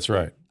 That's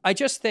right. I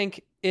just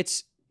think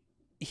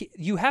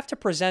you have to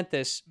present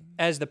this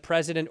as the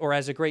president or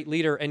as a great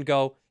leader and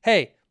go,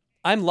 "Hey,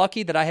 I'm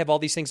lucky that I have all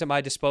these things at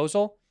my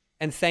disposal,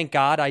 and thank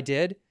God I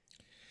did."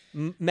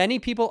 Many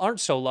people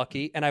aren't so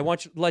lucky, and I want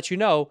to let you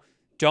know,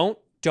 don't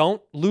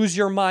lose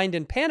your mind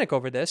and panic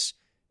over this,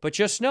 but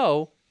just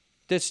know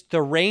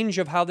the range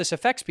of how this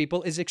affects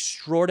people is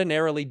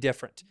extraordinarily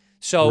different.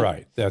 So,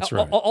 right, that's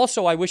right.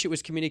 Also, I wish it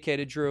was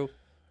communicated, Drew,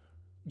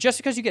 just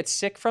because you get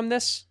sick from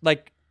this,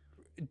 like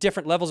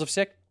different levels of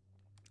sick,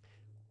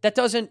 that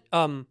doesn't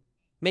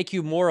make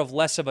you more of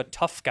less of a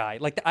tough guy.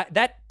 Like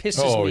that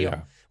pisses me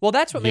off. Well,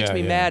 that's what makes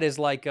me mad is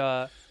like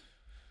a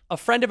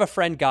friend of a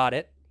friend got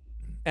it,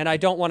 and I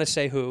don't want to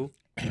say who,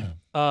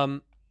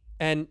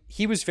 and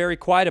he was very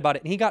quiet about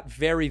it, and he got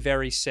very,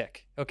 very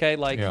sick. Okay,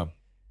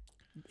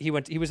 he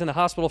was in the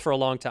hospital for a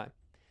long time.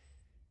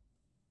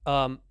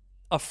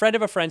 A friend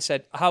of a friend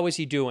said, "How is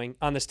he doing?"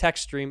 on this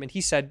text stream, and he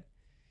said,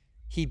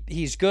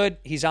 he's good.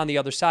 He's on the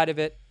other side of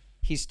it.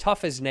 He's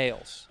tough as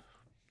nails.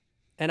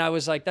 And I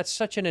was like, that's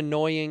such an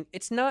annoying.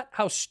 It's not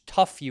how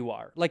tough you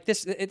are. Like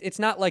this, it's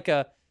not like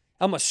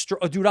I'm a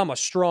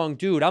strong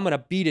dude. I'm gonna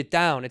beat it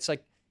down. It's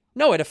like,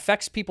 no, it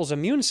affects people's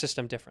immune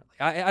system differently.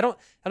 I don't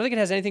think it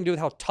has anything to do with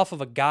how tough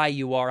of a guy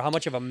you are, how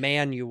much of a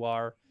man you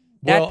are.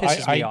 That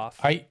pisses me off.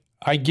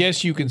 I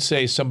guess you can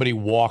say somebody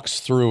walks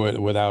through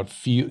it without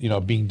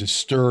being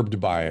disturbed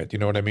by it. You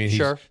know what I mean?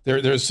 Sure.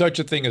 There's such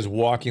a thing as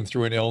walking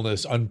through an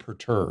illness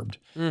unperturbed.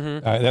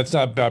 Mm-hmm. That's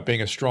not about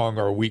being a strong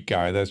or a weak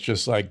guy. That's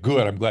just like,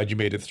 good, I'm glad you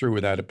made it through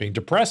without it being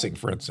depressing,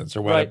 for instance,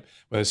 or whether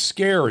it's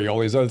scary, all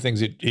these other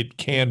things it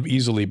can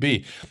easily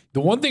be.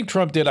 The one thing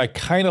Trump did I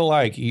kind of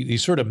like, he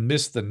sort of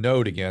missed the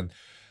note again,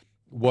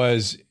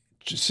 was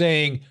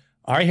saying,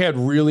 I had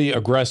really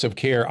aggressive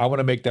care. I want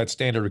to make that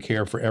standard of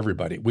care for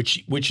everybody,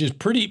 which is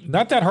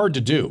not that hard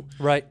to do.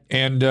 Right.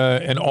 And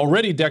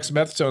already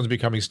dexamethasone is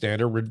becoming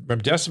standard.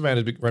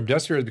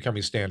 Remdesivir is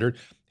becoming standard.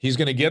 He's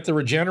going to get the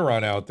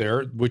Regeneron out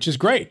there, which is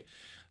great.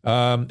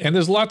 And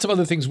there's lots of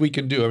other things we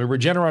can do. I mean,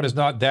 Regeneron is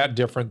not that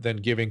different than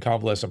giving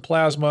convalescent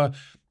plasma.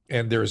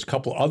 And there's a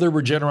couple other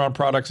Regeneron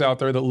products out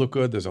there that look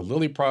good. There's a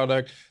Lilly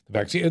product, the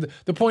vaccine.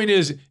 The point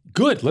is,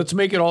 good. Let's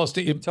make it all.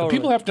 Totally.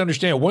 People have to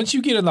understand, once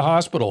you get in the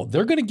hospital,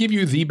 they're going to give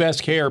you the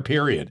best care,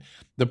 period.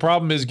 The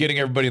problem is getting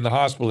everybody in the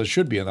hospital that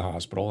should be in the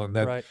hospital. And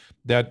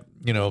that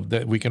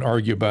we can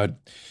argue about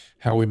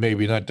how we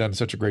maybe not done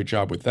such a great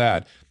job with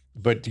that.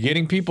 But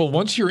getting people,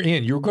 once you're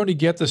in, you're going to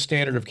get the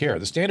standard of care.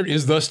 The standard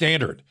is the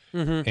standard.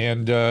 Mm-hmm.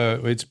 And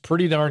it's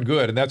pretty darn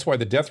good. And that's why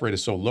the death rate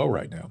is so low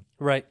right now.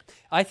 Right.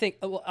 I think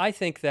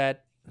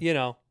that,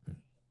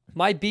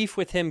 my beef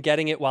with him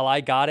getting it while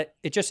I got it,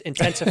 it just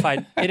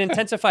intensified. It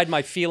intensified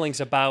my feelings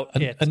about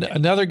it.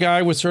 Another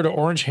guy with sort of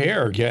orange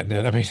hair getting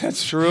it. I mean,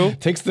 that's true.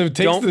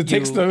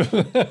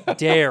 Don't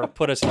dare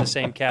put us in the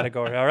same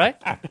category. All right.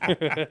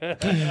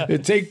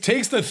 It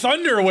takes the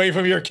thunder away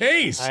from your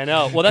case. I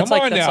know. Well, that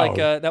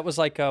was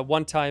like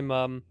one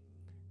time.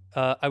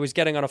 I was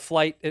getting on a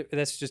flight.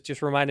 That's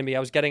just reminded me. I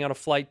was getting on a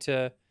flight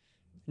to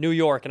New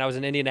York, and I was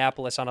in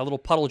Indianapolis on a little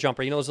puddle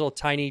jumper. You know those little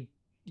tiny,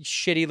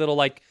 shitty little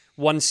like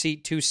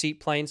 1-seat, 2-seat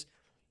planes,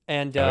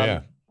 and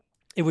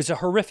it was a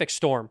horrific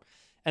storm,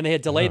 and they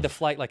had delayed the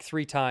flight like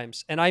 3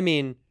 times, and I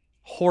mean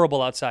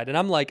horrible outside. And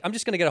I'm like, I'm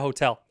just going to get a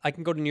hotel. I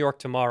can go to New York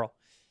tomorrow.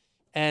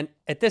 And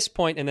at this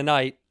point in the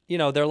night,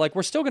 they're like,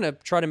 we're still going to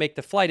try to make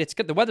the flight. It's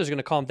good. The weather's going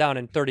to calm down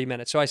in 30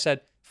 minutes. So I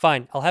said,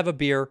 fine, I'll have a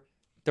beer.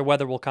 The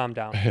weather will calm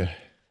down.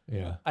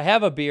 Yeah. I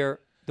have a beer.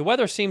 The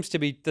weather seems to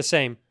be the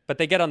same, but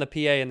they get on the PA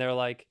and they're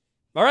like,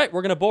 all right,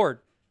 we're going to board.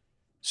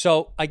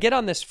 So I get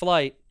on this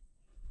flight,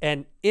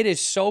 and it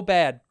is so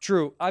bad.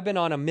 Drew, I've been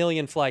on a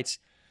million flights.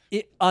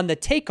 on the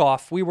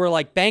takeoff, we were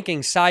like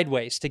banking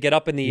sideways to get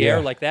up in the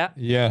air like that.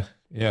 Yeah,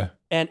 yeah.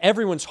 And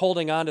everyone's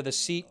holding onto the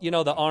seat,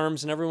 the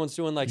arms, and everyone's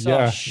doing like,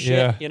 Yeah, oh,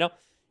 shit,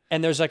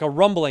 And there's like a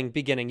rumbling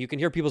beginning. You can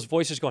hear people's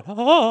voices going,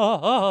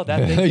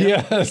 that thing.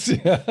 Yes.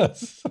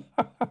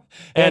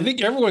 And I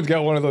think everyone's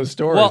got one of those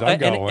stories. Well, I've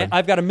got one. And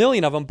I've got a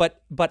million of them,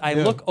 but I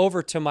look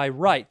over to my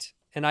right,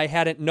 and I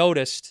hadn't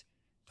noticed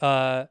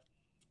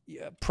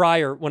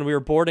prior when we were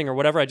boarding or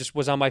whatever. I just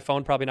was on my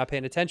phone, probably not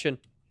paying attention.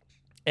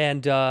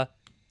 And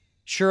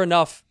sure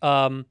enough,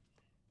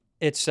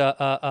 it's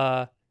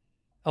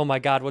oh my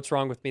God, what's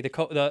wrong with me?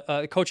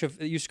 The coach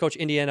used to coach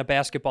Indiana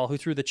basketball, who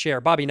threw the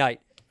chair, Bobby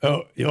Knight.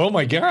 Oh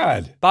my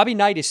God. Bobby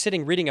Knight is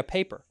sitting reading a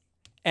paper.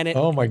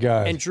 Oh my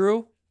God. And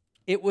Drew,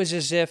 it was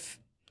as if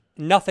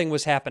nothing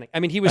was happening. I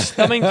mean, he was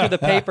thumbing through the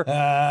paper,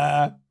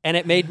 and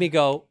it made me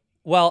go,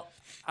 well,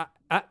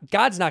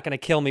 God's not going to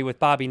kill me with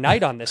Bobby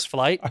Knight on this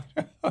flight,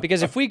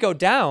 because if we go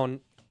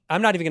down,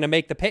 I'm not even going to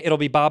make the pay. It'll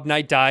be Bob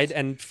Knight died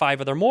and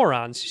 5 other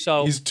morons.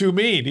 So he's too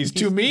mean. He's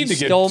too mean to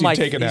get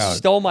taken out. He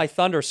stole my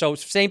thunder. So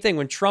same thing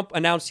when Trump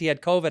announced he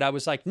had COVID. I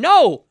was like,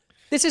 no,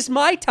 this is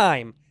my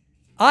time.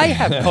 I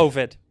have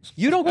COVID.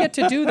 You don't get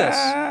to do this.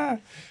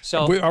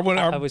 So I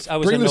was bring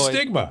annoyed. the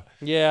stigma.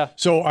 Yeah.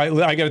 So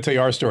I got to tell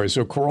you our story.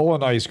 So Carolla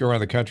and I used to go around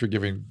the country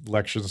giving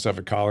lectures and stuff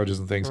at colleges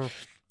and things,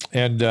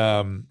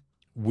 and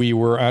we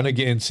were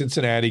in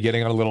Cincinnati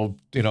getting on a little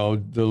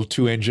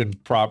 2-engine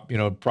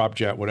prop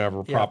jet,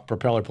 whatever,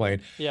 propeller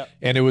plane. Yeah.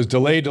 And it was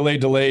delay.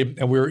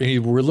 And we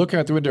were looking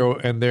out the window,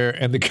 and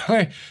the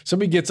guy,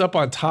 somebody gets up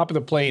on top of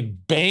the plane,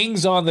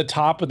 bangs on the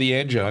top of the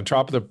engine, on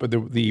top of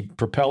the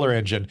propeller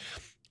engine,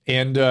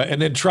 and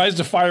then tries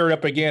to fire it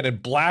up again,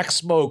 and black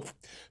smoke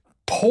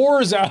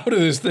pours out of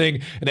this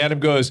thing. And Adam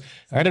goes,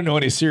 I don't know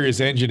any serious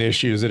engine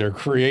issues that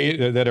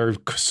are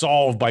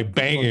solved by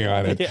banging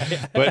on it.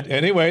 Yeah. But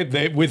anyway,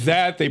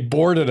 they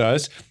boarded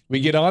us. We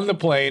get on the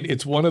plane.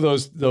 It's one of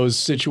those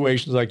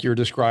situations like you're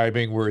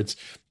describing where it's,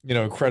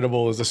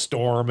 incredible as a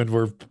storm and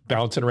we're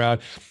bouncing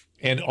around.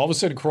 And all of a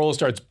sudden, Carolla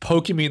starts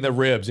poking me in the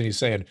ribs, and he's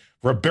saying,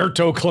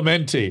 Roberto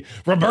Clemente.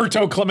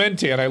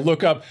 And I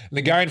look up, and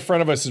the guy in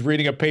front of us is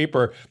reading a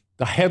paper.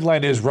 The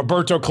headline is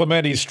Roberto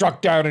Clemente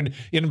struck down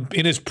in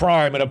his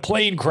prime in a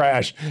plane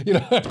crash.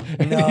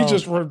 And he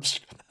just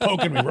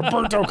poking me,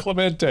 Roberto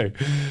Clemente.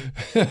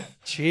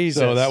 Jesus.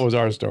 So that was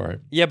our story.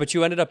 Yeah, but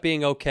you ended up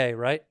being okay,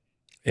 right?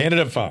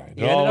 Ended up fine.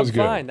 You ended up good.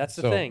 fine. That's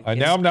the thing.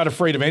 Now I'm not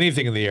afraid of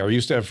anything in the air. I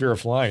used to have fear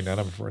of flying. Now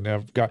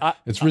I've got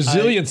it's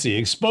resiliency,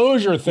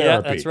 exposure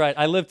therapy. Yeah, that's right.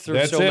 I lived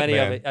through many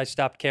of it. I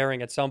stopped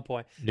caring at some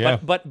point. Yeah.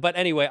 But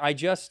anyway, I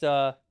just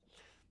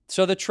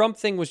so the Trump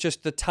thing was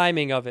just the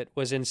timing of it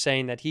was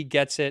insane, that he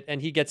gets it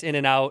and he gets in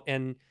and out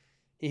and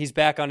he's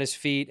back on his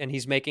feet and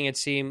he's making it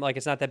seem like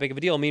it's not that big of a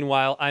deal.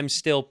 Meanwhile, I'm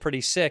still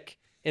pretty sick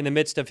in the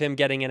midst of him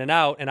getting in and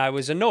out, and I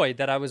was annoyed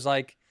that I was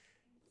like,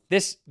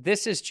 this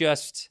is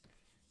just,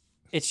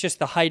 it's just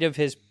the height of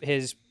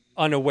his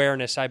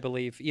unawareness, I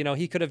believe.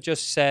 He could have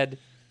just said,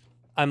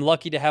 I'm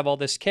lucky to have all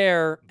this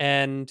care,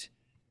 and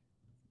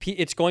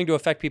it's going to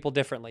affect people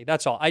differently.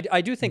 That's all.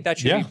 I do think that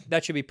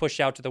should be pushed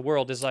out to the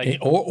world. Is like,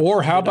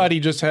 or how about he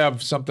just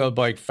have something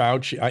like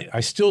Fauci? I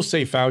still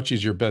say Fauci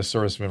is your best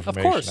source of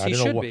information. Of course, he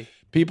should be.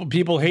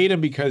 People hate him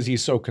because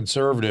he's so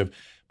conservative,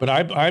 but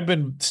I've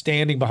been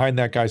standing behind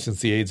that guy since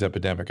the AIDS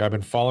epidemic. I've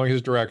been following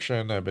his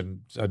direction. I've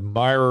been an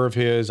admirer of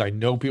his. I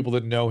know people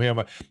that know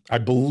him. I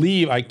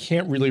believe, I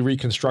can't really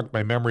reconstruct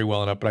my memory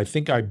well enough, but I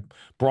think I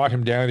brought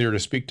him down here to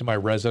speak to my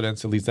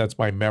residents. At least that's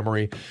my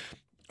memory.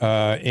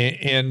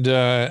 And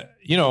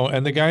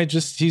the guy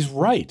he's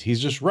right. He's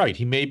just right.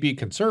 He may be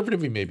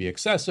conservative. He may be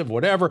excessive,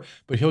 whatever,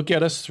 but he'll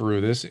get us through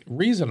this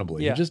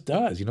reasonably. Yeah. He just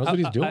does. He knows what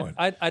he's doing.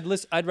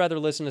 I'd rather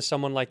listen to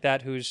someone like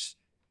that who's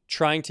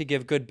trying to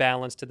give good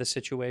balance to the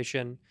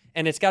situation.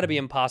 And it's got to be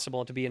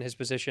impossible to be in his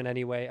position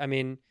anyway. I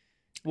mean,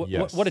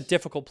 what a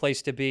difficult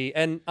place to be.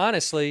 And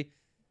honestly,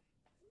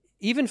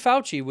 even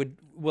Fauci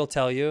will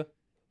tell you,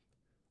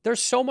 there's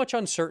so much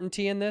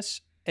uncertainty in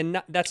this.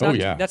 And that's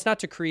not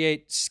to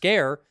create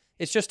scare.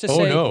 It's just to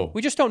say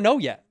we just don't know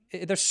yet.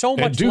 There's so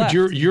much dude, left.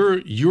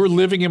 you're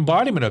living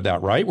embodiment of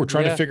that, right? We're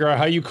trying to figure out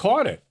how you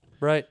caught it.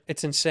 Right.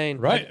 It's insane.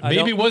 Right.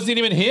 Maybe it wasn't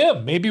even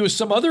him. Maybe it was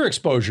some other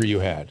exposure you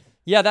had.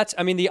 Yeah,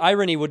 the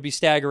irony would be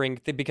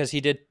staggering because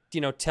he did,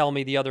 tell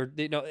me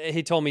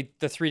he told me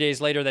the 3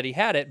 days later that he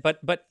had it,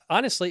 but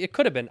honestly, it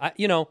could have been.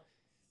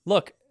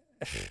 Look,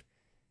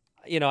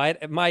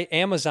 my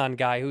Amazon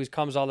guy who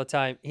comes all the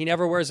time, he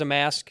never wears a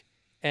mask.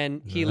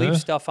 And he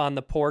leaves stuff on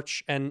the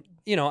porch, and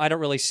I don't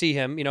really see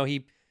him.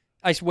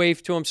 I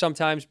wave to him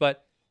sometimes,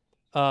 but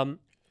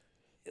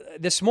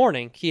this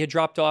morning he had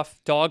dropped off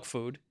dog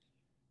food,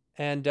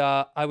 and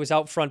I was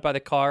out front by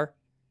the car,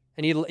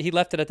 and he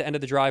left it at the end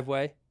of the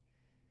driveway,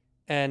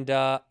 and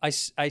I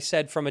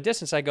said from a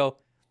distance, I go,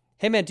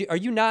 "Hey man, are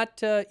you not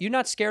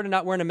scared of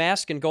not wearing a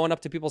mask and going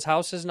up to people's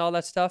houses and all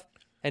that stuff?"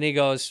 And he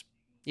goes,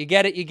 "You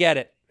get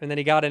it." And then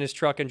he got in his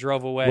truck and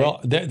drove away. Well,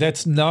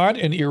 that's not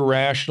an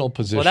irrational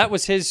position. Well, that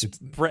was his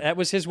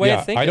way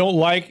of thinking. I don't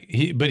like.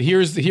 But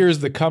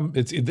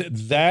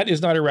that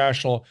is not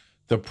irrational.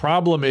 The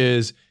problem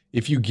is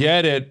if you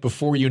get it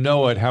before you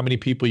know it, how many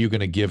people are you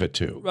going to give it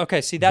to?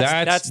 Okay, see,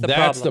 that's the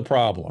problem. That's the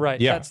problem. Right,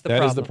 Yeah, that's the that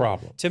problem. is the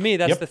problem. To me,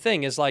 that's the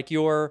thing, is like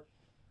you're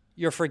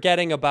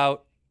forgetting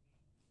about,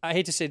 I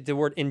hate to say the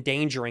word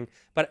endangering,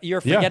 but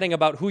you're forgetting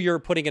about who you're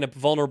putting in a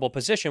vulnerable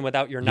position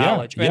without your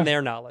knowledge and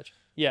their knowledge.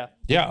 Yeah.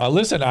 Yeah.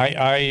 Listen,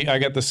 I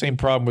got the same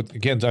problem with,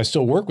 again, I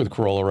still work with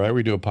Corolla, right?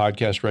 We do a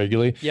podcast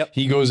regularly. Yep.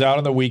 He goes out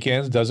on the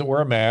weekends, doesn't wear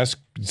a mask,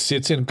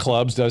 sits in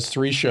clubs, does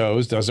 3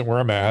 shows, doesn't wear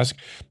a mask.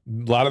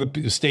 A lot of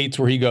the states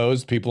where he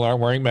goes, people aren't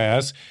wearing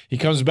masks. He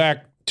comes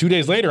back 2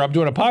 days later, I'm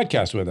doing a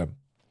podcast with him.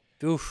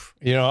 Oof.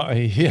 You know,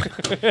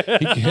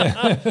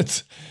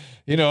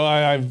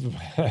 I've.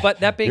 But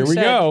that being here we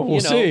said, go. We'll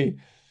see.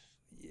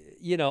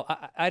 You know,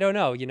 I don't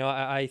know. You know,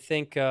 I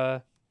think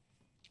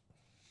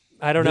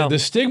I don't know. The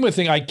stigma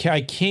thing, I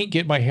can't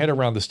get my head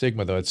around the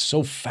stigma though. It's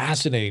so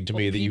fascinating to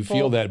me that you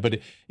feel that, but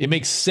it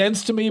makes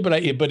sense to me.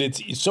 But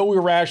it's so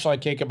irrational. I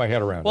can't get my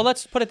head around. Well, it.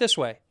 let's put it this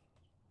way.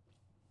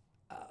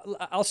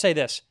 I'll say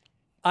this: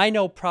 I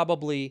know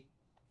probably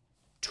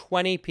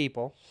 20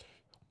 people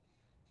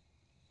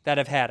that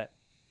have had it.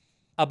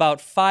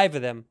 About 5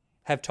 of them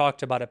have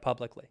talked about it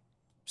publicly.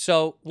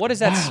 So what does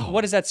that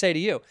what does that say to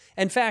you?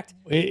 In fact,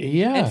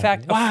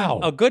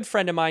 a good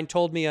friend of mine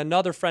told me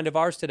another friend of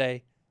ours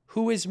today,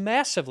 who is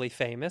massively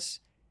famous,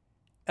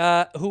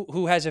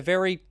 who has a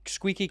very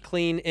squeaky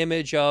clean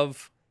image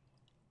of,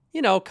 you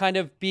know, kind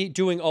of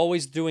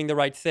always doing the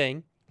right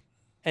thing.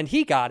 And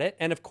he got it.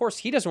 And of course,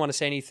 he doesn't want to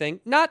say anything,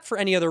 not for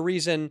any other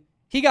reason.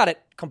 He got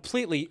it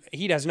completely.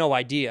 He has no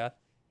idea.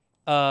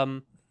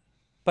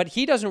 But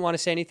he doesn't want to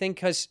say anything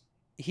because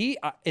he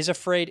is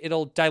afraid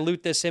it'll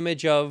dilute this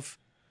image of,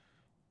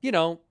 you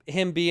know,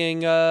 him being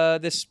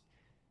this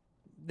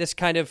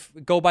kind of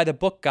go by the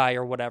book guy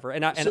or whatever.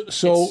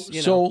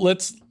 So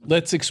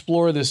let's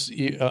explore this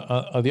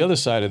on the other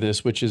side of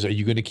this, which is, are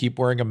you going to keep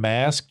wearing a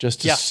mask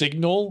just to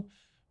signal?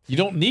 You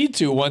don't need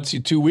to once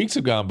 2 weeks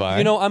have gone by.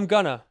 You know, I'm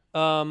gonna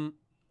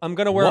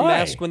wear a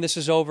mask when this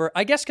is over.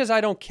 I guess because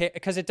I don't care,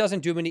 because it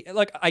doesn't do me.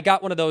 Like, I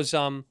got one of those.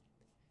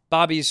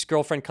 Bobby's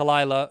girlfriend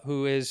Kalila,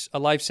 who is a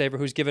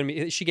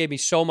lifesaver, she gave me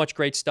so much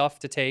great stuff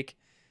to take,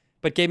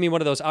 but gave me one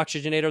of those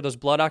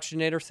blood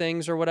oxygenator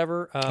things or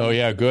whatever. Oh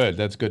yeah, good.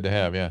 That's good to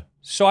have. Yeah.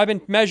 So I've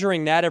been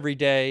measuring that every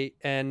day,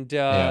 and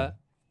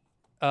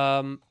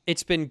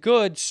it's been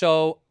good.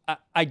 So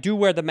I do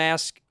wear the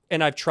mask,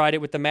 and I've tried it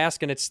with the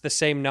mask, and it's the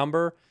same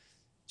number.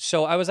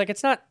 So I was like,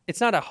 it's not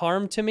a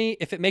harm to me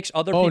if it makes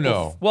other people.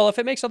 No. Well, if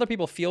it makes other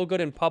people feel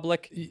good in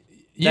public.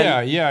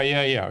 Yeah. So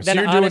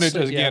you're doing it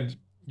again.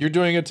 You're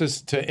doing it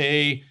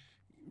to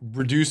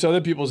reduce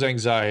other people's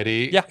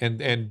anxiety. Yeah.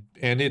 And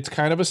it's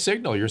kind of a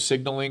signal. You're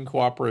signaling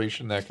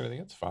cooperation, that kind of thing.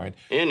 That's fine.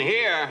 In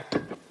here,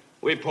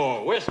 we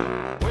pour whiskey.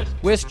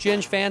 Whisk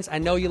Ginge fans, I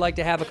know you like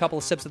to have a couple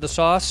of sips of the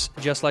sauce,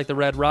 just like the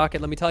Red Rocket.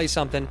 Let me tell you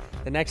something.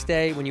 The next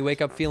day, when you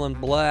wake up feeling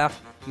blah,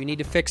 you need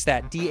to fix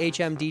that.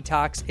 DHM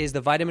Detox is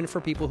the vitamin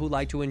for people who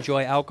like to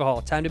enjoy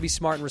alcohol. Time to be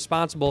smart and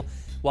responsible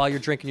while you're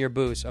drinking your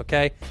booze,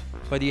 okay?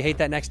 Whether you hate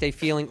that next day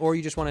feeling or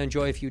you just want to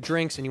enjoy a few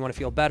drinks and you want to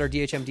feel better,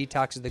 DHM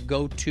Detox is the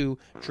go-to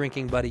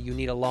drinking buddy you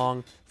need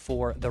along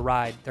for the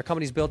ride. Their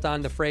company's built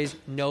on the phrase,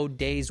 no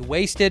days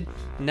wasted,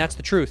 and that's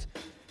the truth.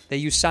 They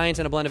use science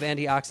and a blend of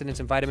antioxidants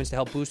and vitamins to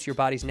help boost your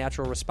body's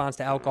natural response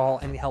to alcohol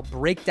and help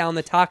break down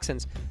the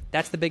toxins.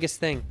 That's the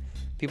biggest thing.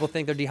 People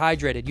think they're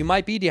dehydrated. You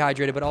might be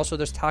dehydrated, but also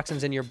there's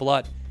toxins in your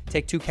blood.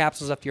 Take 2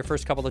 capsules after your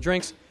first couple of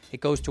drinks. It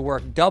goes to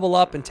work. Double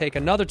up and take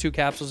another 2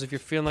 capsules if you're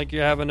feeling like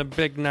you're having a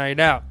big night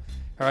out.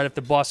 All right, if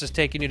the boss is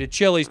taking you to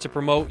Chili's to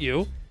promote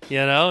you, you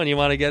know, and you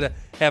want to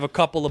have a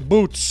couple of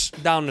boots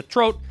down the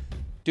throat,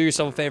 do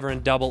yourself a favor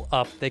and double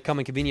up. They come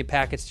in convenient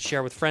packets to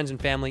share with friends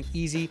and family.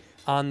 Easy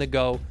on the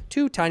go.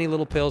 2 tiny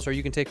little pills, or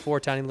you can take 4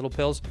 tiny little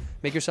pills.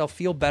 Make yourself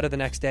feel better the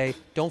next day.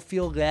 Don't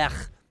feel the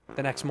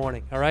next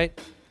morning, all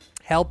right?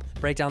 Help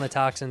break down the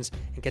toxins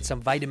and get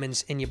some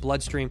vitamins in your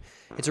bloodstream.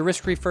 It's a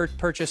risk-free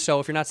purchase, so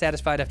if you're not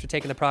satisfied after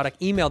taking the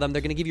product, email them.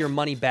 They're going to give you your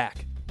money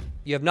back.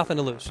 You have nothing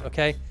to lose,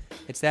 okay?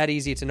 It's that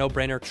easy. It's a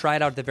no-brainer. Try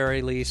it out at the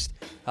very least.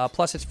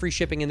 Plus, it's free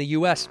shipping in the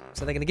U.S.,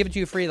 so they're going to give it to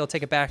you free. They'll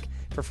take it back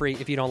for free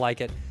if you don't like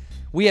it.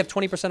 We have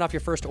 20% off your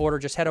first order.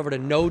 Just head over to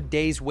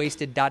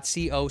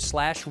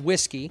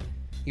nodayswasted.co/whiskey.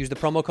 Use the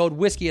promo code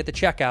whiskey at the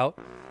checkout,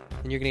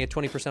 and you're going to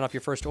get 20% off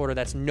your first order.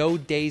 That's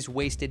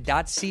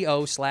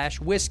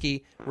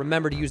nodayswasted.co/whiskey.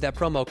 Remember to use that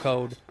promo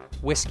code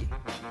whiskey.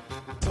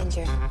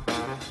 Ginger.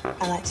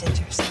 I like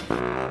gingers.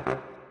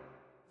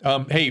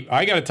 Hey,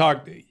 I got to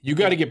talk. You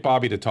got to get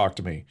Bobby to talk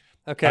to me.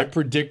 Okay. I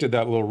predicted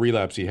that little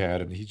relapse he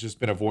had, and he's just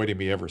been avoiding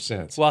me ever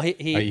since. Well, I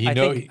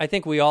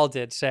think we all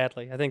did,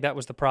 sadly. I think that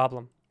was the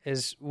problem,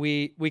 is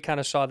we kind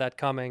of saw that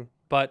coming.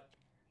 But,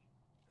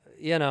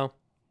 you know,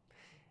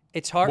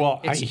 it's hard. Well,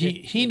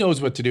 he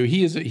knows what to do.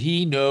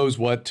 He knows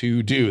what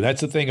to do. That's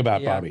the thing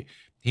about Bobby.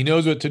 He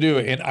knows what to do,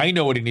 and I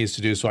know what he needs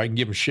to do, so I can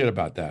give him shit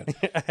about that.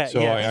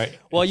 So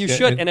well, you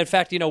should. And in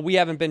fact, you know, we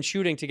haven't been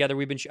shooting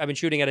together. I've been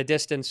shooting at a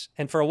distance,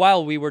 and for a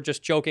while we were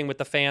just joking with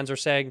the fans or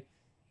saying,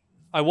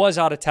 I was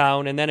out of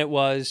town, and then it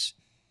was,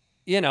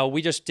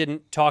 we just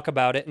didn't talk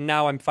about it. And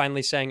now I'm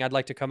finally saying I'd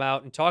like to come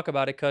out and talk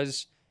about it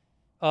because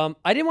I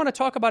didn't want to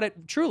talk about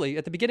it truly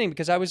at the beginning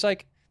because I was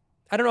like,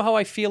 I don't know how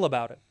I feel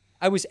about it.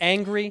 I was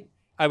angry.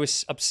 I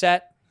was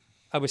upset.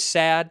 I was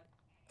sad.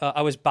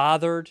 I was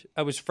bothered.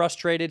 I was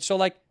frustrated. So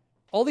like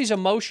all these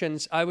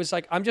emotions, I was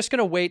like, I'm just going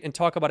to wait and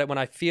talk about it when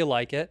I feel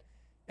like it.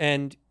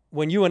 And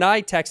when you and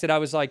I texted, I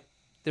was like,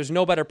 there's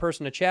no better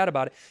person to chat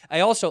about it.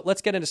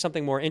 Let's get into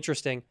something more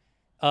interesting.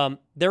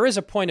 There is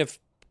a point of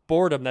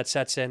boredom that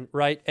sets in,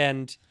 right?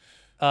 And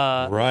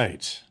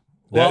right.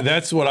 Well,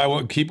 that's what I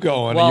want. Keep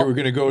going. Well, you were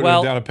going to go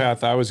down a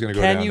path I was going to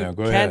go down now.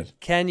 Go ahead.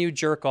 Can you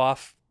jerk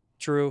off,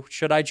 Drew?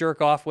 Should I jerk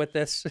off with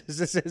this?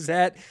 Is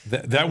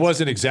that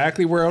wasn't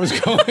exactly where I was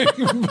going,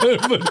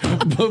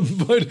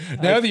 but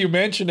now that you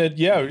mention it,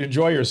 yeah,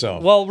 enjoy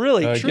yourself. Well,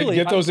 really, truly,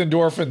 get the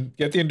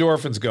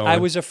endorphins going. I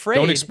was afraid.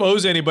 Don't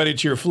expose anybody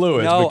to your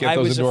fluids, but get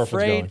those endorphins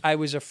going. I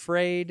was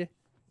afraid.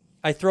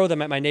 I throw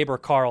them at my neighbor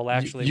Carl.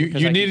 Actually,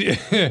 you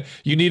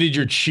needed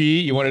your chi.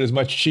 You wanted as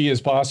much chi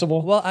as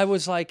possible. Well, I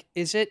was like,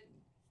 is it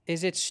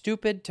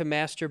stupid to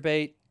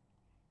masturbate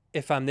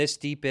if I'm this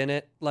deep in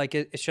it? Like,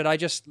 should I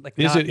just like?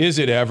 Is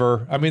it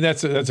ever? I mean,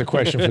 that's a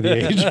question for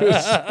the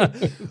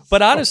ages.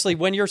 But honestly,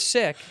 when you're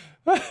sick,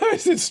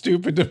 is it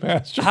stupid to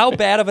masturbate? How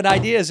bad of an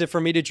idea is it for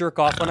me to jerk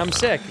off when I'm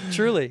sick?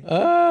 Truly,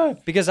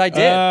 because I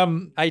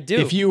did. I do.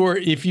 If you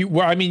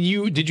were, I mean,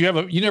 you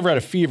never had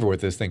a fever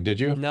with this thing, did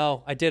you?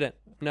 No, I didn't.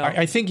 No.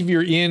 I think if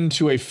you're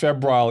into a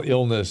febrile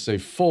illness, a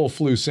full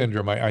flu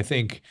syndrome, I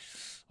think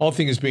all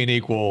things being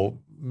equal,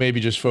 maybe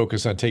just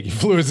focus on taking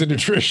fluids and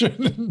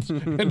nutrition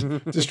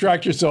and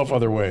distract yourself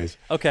other ways.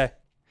 Okay.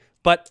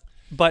 But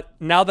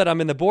now that I'm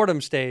in the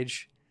boredom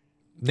stage.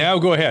 Now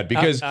go ahead,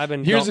 because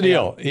here's the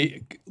deal. Yeah.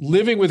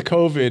 Living with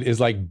COVID is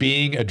like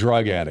being a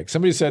drug addict.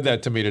 Somebody said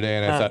that to me today,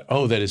 and I thought,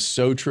 oh, that is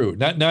so true.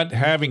 Not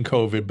having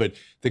COVID, but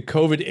the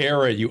COVID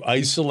era, you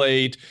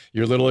isolate,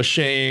 you're a little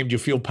ashamed, you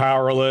feel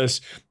powerless,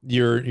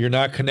 you're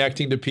not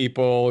connecting to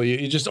people,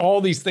 you just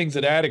all these things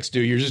that addicts do,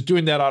 you're just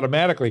doing that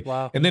automatically.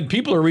 Wow. And then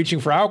people are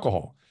reaching for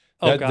alcohol.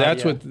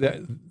 That's what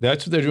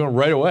they're doing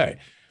right away.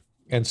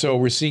 And so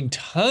we're seeing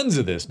tons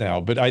of this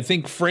now, but I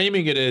think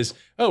framing it as,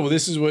 oh, well,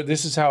 this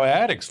is how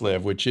addicts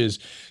live, which is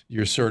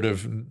you're sort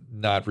of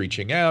not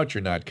reaching out,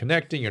 you're not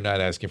connecting, you're not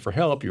asking for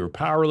help, you're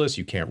powerless,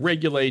 you can't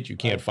regulate, you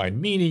can't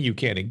find meaning, you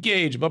can't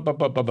engage, blah, blah,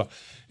 blah, blah, blah.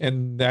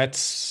 And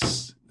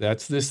that's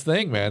this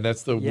thing, man.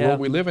 That's the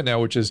world we live in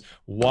now, which is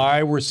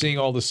why we're seeing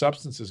all the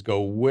substances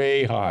go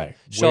way high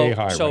right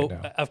now. So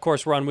of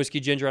course we're on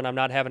Whiskey Ginger and I'm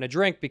not having a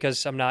drink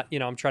because I'm not,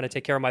 I'm trying to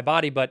take care of my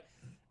body, but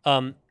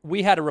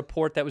we had a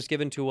report that was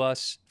given to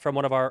us from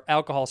one of our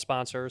alcohol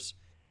sponsors,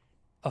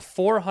 a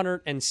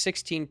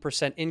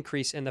 416%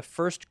 increase in the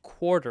first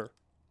quarter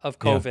of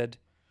COVID.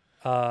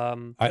 Yeah.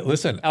 I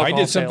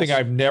did something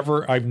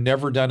sales. I've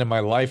never done in my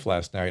life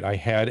last night. I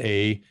had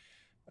a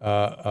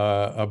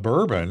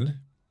bourbon,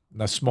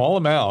 a small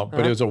amount,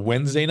 but it was a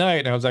Wednesday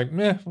night, and I was like,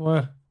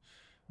 well,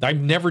 I've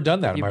never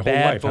done that in my whole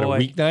life. On a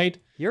weeknight.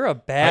 You're a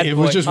bad boy. It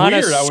was just on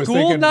weird. A I was school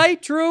thinking,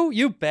 night, Drew?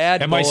 You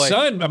bad and boy.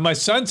 my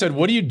son said,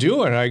 "What are you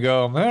doing?" I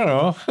go, "I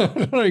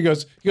don't know." He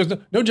goes,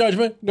 "No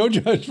judgment, no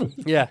judgment."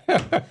 Yeah.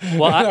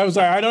 Well, I was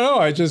like, "I don't know."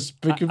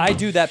 I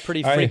do that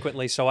pretty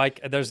frequently, so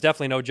there's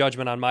definitely no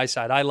judgment on my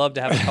side. I love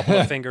to have a couple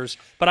of fingers,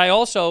 but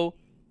I'll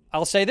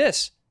say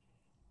this.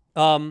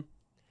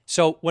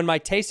 So when my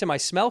taste and my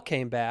smell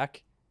came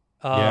back,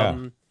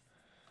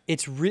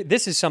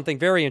 this is something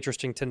very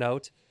interesting to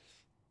note.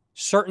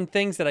 Certain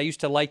things that I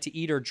used to like to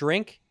eat or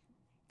drink,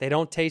 they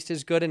don't taste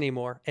as good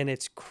anymore, and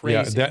it's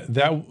crazy. Yeah,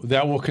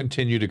 that will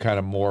continue to kind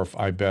of morph,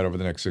 I bet, over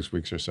the next 6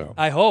 weeks or so.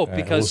 I hope,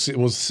 because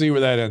we'll see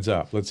where that ends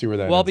up. Let's see where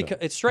that ends up. Well, because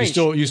it's strange.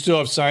 You still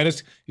have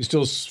sinus? You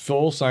still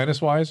full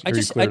sinus wise?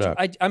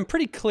 I'm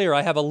pretty clear.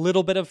 I have a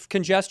little bit of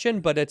congestion,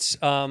 but it's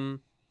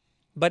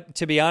but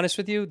to be honest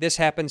with you, this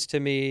happens to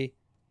me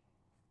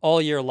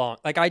all year long.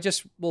 Like I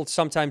just will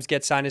sometimes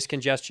get sinus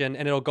congestion,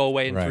 and it'll go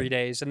away in 3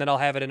 days, and then I'll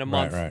have it in a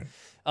month. Right.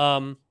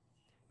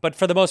 But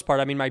for the most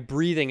part, I mean, my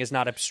breathing is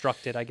not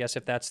obstructed, I guess,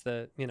 if that's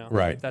the,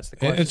 if that's the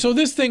question. And so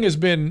this thing has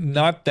been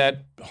not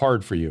that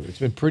hard for you. It's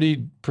been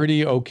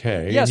pretty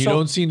okay. Yeah, and you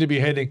don't seem to be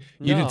heading,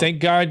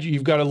 thank God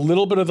you've got a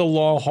little bit of the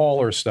long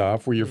hauler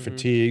stuff where you're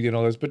fatigued and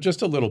all this, but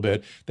just a little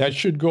bit. That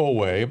should go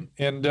away.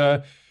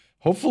 And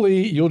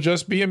hopefully you'll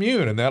just be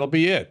immune, and that'll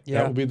be it.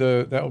 Yeah.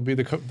 That will be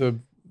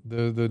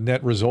the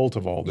net result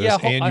of all this. Yeah,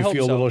 and you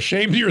feel a little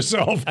ashamed of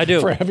yourself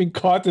for having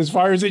caught this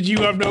virus that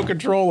you have no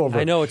control over.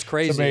 I know, it's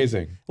crazy. It's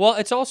amazing. Well,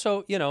 it's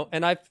also,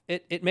 and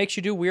it makes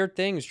you do weird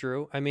things,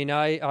 Drew. I mean,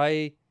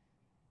 I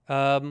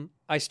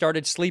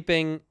started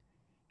sleeping.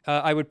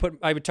 I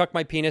would tuck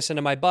my penis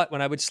into my butt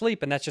when I would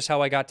sleep, and that's just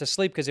how I got to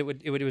sleep, because it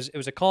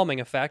was a calming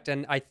effect,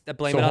 and I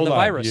blame it on the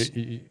virus.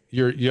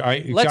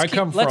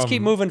 Let's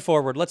keep moving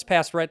forward. Let's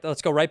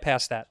go right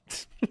past that.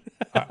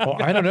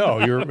 I don't know.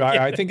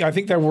 I think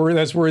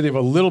that's worthy of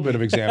a little bit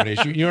of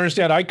examination. You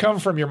understand? I come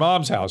from your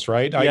mom's house,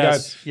 right? I got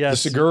the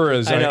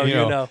Seguras. I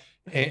know.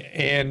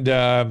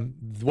 And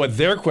what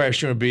their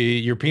question would be,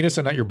 your penis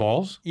and not your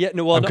balls? Yeah,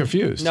 no, well, I'm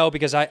confused. No,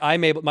 because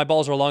I'm able. My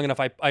balls are long enough.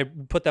 I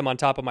put them on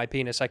top of my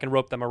penis. I can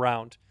rope them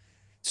around.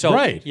 So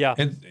right. yeah,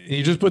 and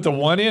you just put the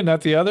one in,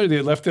 not the other.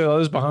 You left the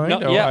others behind.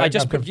 No,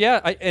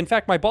 yeah, in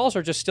fact, my balls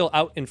are just still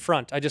out in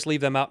front. I just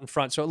leave them out in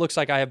front, so it looks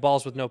like I have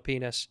balls with no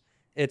penis.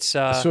 It's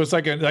so it's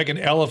like an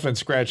elephant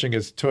scratching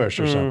its tush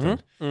or something.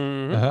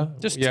 Yeah,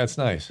 it's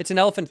nice. It's an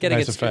elephant getting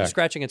nice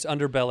scratching its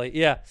underbelly.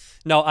 Yeah,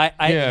 no, it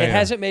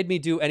hasn't made me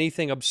do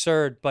anything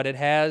absurd, but it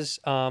has.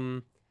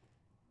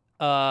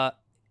 As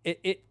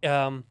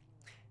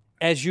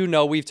you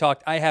know, we've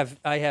talked. I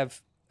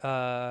have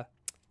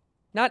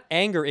not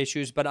anger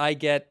issues, but I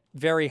get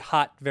very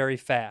hot very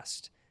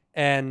fast,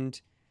 and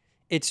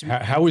it's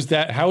how is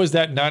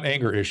that not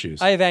anger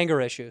issues? I have anger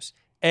issues,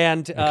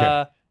 and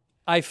okay.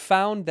 I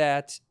found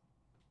that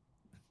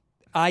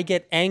I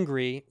get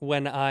angry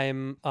when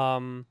I'm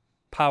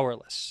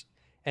powerless,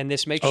 and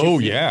this makes you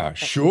feel, yeah,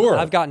 sure.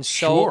 I've gotten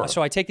so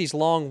I take these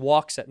long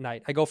walks at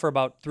night. I go for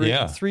about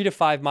 3 to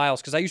 5 miles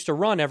because I used to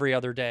run every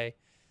other day.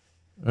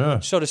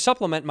 So to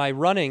supplement my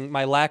running,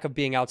 my lack of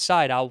being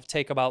outside, I'll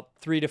take about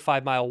 3 to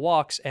 5 mile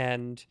walks,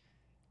 and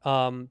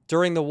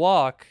during the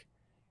walk,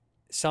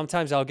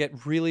 sometimes I'll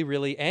get really,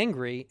 really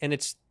angry, and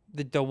it's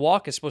the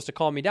walk is supposed to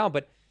calm me down,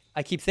 but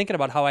I keep thinking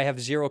about how I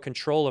have zero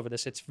control over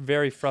this. It's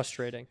very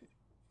frustrating.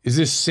 Is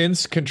this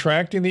since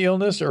contracting the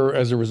illness or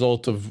as a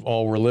result of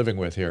all we're living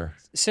with here?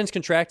 Since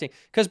contracting.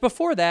 Because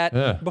before that,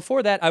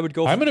 I would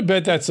go... I'm going to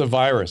bet that's a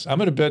virus. I'm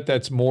going to bet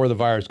that's more the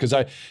virus.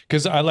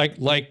 Because I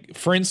like,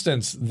 for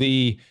instance,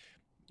 the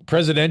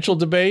presidential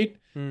debate,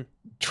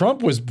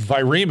 Trump was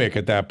viremic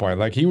at that point.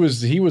 Like he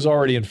was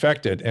already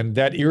infected, and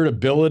that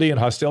irritability and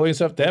hostility and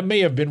stuff, that may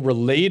have been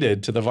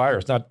related to the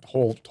virus, not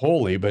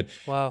wholly, but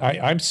wow.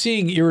 I'm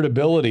seeing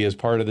irritability as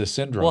part of this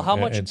syndrome. Well, how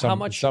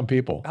much some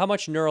people? How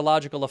much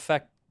neurological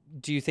effect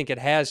do you think it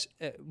has?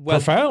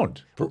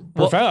 Profound.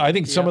 Profound. I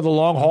think some of the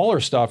long hauler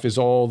stuff is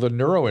all the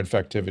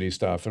neuroinfectivity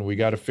stuff, and we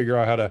got to figure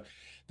out how to.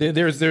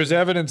 There's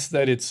evidence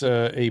that it's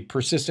a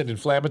persistent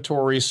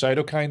inflammatory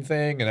cytokine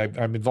thing, and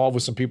I'm involved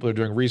with some people who are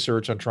doing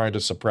research on trying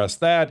to suppress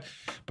that.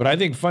 But I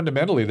think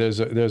fundamentally there's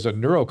a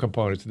neuro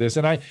component to this.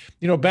 And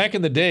back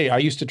in the day, I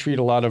used to treat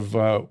a lot of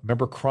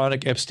remember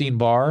chronic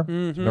Epstein-Barr.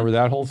 Remember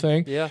that whole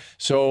thing? Yeah.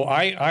 So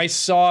I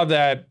saw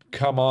that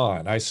come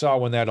on. I saw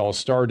when that all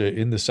started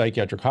in the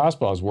psychiatric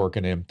hospital I was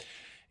working in,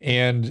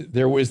 and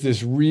there was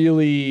this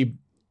really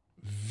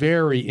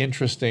very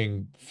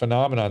interesting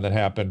phenomenon that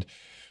happened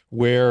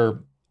where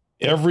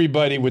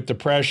everybody with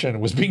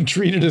depression was being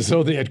treated as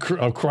though they had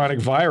a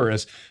chronic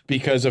virus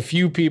because a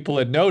few people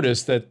had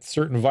noticed that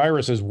certain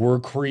viruses were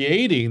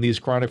creating these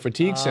chronic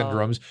fatigue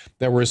syndromes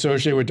that were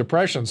associated with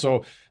depression.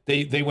 So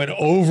they went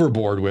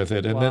overboard with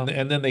it, and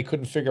then they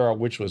couldn't figure out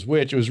which was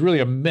which. It was really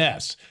a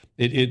mess.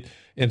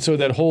 And so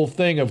that whole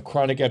thing of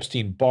chronic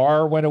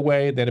Epstein-Barr went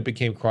away. Then it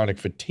became chronic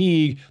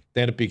fatigue.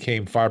 Then it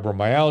became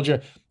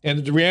fibromyalgia.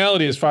 And the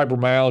reality is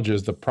fibromyalgia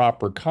is the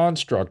proper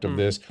construct of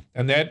this,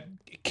 and that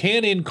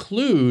can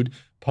include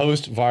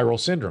post-viral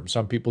syndrome.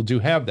 Some people do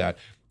have that.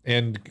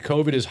 And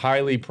COVID is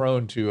highly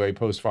prone to a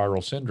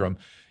post-viral syndrome.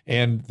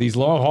 And these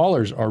long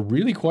haulers are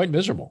really quite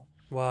miserable.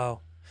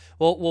 Wow.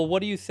 Well,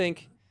 what do you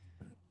think?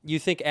 You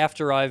think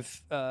after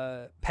I've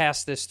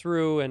passed this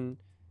through, and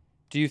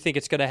do you think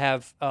it's going to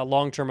have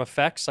long-term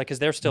effects? Like, because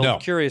they're still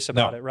curious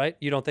about it, right?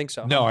 You don't think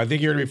so? No, I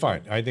think you're going to be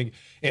fine. I think,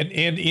 and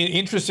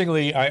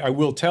interestingly, I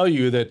will tell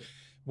you that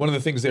one of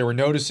the things they were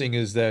noticing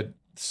is that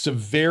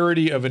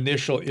severity of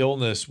initial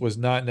illness was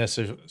not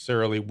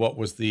necessarily what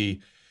was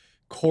the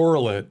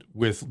correlate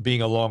with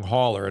being a long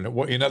hauler. And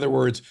in other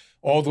words,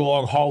 all the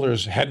long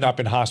haulers had not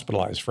been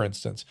hospitalized, for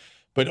instance,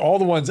 but all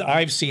the ones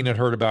I've seen and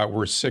heard about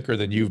were sicker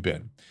than you've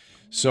been.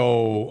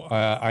 So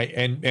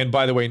and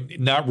by the way,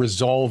 not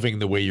resolving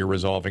the way you're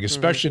resolving,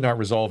 especially not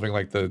resolving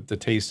like the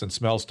taste and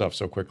smell stuff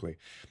so quickly.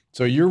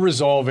 So you're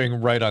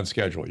resolving right on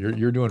schedule.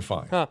 You're doing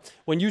fine. Huh.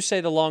 When you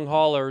say the long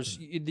haulers,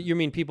 you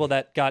mean people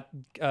that got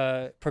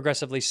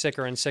progressively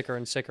sicker and sicker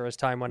and sicker as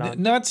time went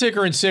on? Not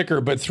sicker and sicker,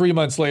 but 3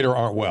 months later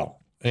aren't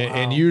well.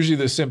 And usually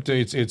the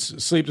symptoms,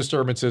 it's sleep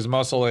disturbances,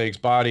 muscle aches,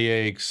 body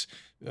aches,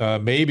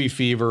 maybe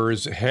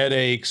fevers,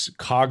 headaches,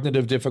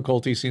 cognitive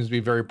difficulty seems to be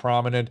very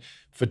prominent.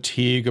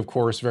 Fatigue, of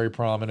course, very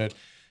prominent.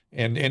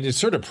 And it's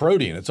sort of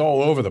protein. It's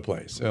all over the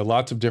place.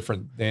 Lots of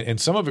different,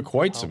 and some of it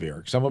quite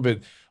severe. Some of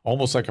it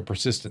almost like a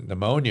persistent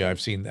pneumonia I've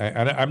seen.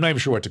 I'm not even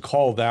sure what to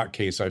call that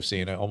case I've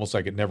seen. Almost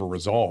like it never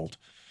resolved.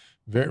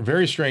 Very,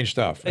 very strange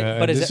stuff.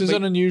 But this is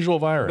an unusual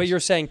virus. But you're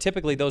saying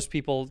typically those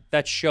people,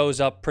 that shows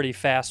up pretty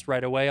fast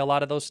right away. A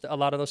lot of those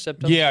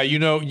symptoms. Yeah, you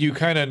don't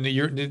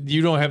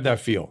have that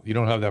feel. You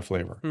don't have that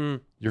flavor.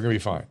 You're gonna be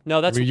fine. No,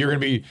 that's you're gonna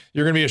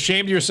be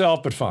ashamed of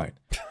yourself, but fine.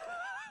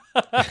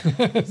 I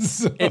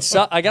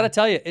got to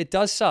tell you, it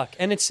does suck,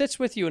 and it sits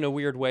with you in a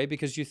weird way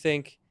because you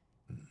think,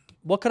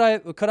 what could I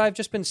have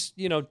just been?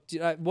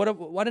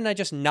 Why didn't I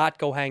just not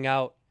go hang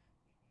out?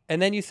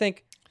 And then you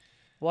think,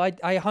 well,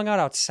 I hung out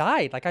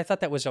outside. Like I thought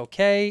that was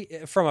okay.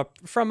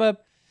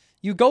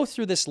 You go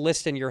through this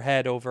list in your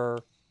head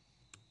over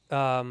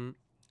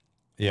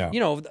You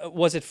know,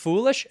 was it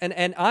foolish?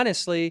 And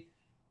honestly,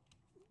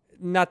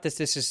 not that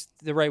this is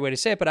the right way to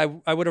say it, but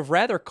I would have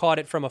rather caught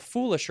it from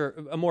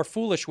a more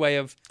foolish way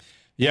of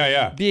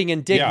being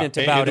indignant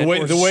about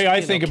it. The way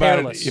I think about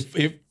careless.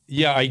 it,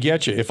 I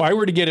get you. If I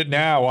were to get it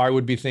now, I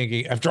would be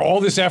thinking, after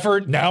all this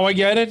effort, now I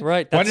get it?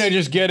 Right. Why didn't I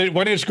just get it?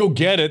 Why didn't I just go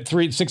get it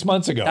 6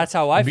 months ago? That's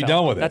how I felt. Be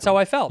done with it. That's how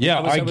I felt.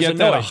 Yeah, I get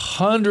that annoyed.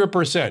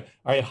 100%.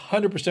 I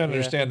 100%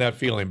 understand that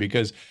feeling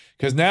because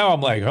now I'm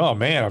like, oh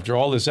man, after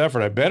all this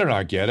effort, I better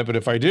not get it. But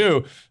if I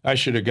do, I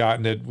should have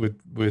gotten it with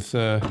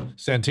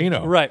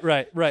Santino.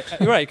 Right.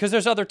 Because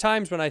there's other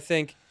times when I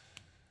think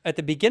at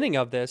the beginning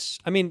of this,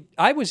 I mean,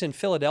 I was in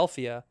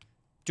Philadelphia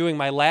doing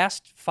my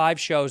last 5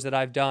 shows that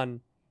I've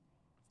done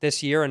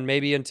this year, and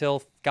maybe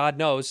until God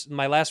knows,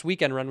 my last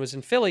weekend run was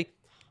in Philly,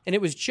 and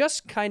it was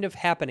just kind of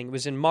happening. It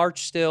was in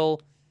March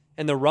still,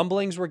 and the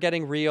rumblings were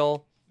getting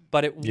real,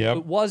 but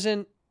it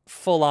wasn't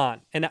full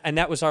on, and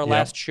that was our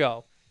last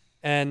show.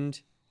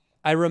 And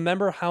I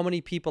remember how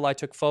many people I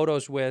took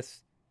photos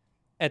with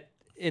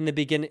in the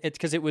beginning,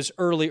 because it was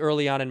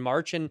early on in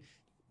March, and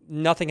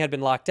nothing had been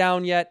locked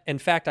down yet. In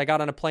fact, I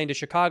got on a plane to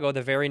Chicago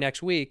the very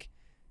next week,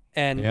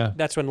 and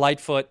that's when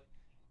Lightfoot.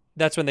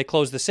 That's when they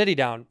closed the city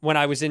down. When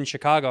I was in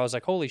Chicago, I was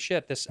like, holy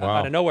shit, this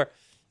out of nowhere.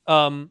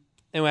 And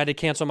I had to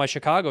cancel my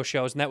Chicago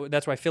shows. And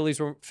that's why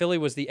Philly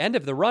was the end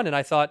of the run. And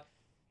I thought,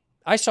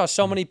 I saw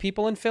so many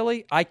people in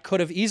Philly, I could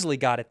have easily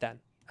got it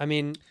then. I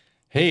mean.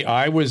 Hey,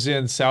 I was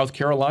in South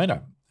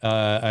Carolina,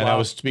 and I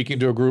was speaking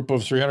to a group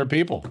of 300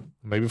 people,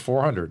 maybe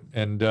 400.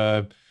 And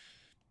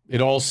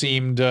it all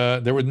seemed,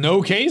 there were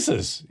no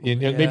cases,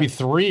 maybe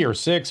 3 or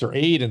 6 or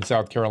 8 in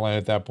South Carolina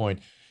at that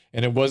point.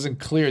 And it wasn't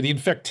clear. The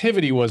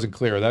infectivity wasn't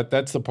clear.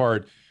 That's the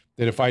part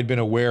that if I'd been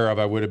aware of,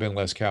 I would have been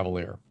less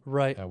cavalier.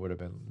 Right. I would have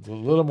been a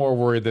little more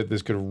worried that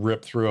this could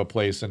rip through a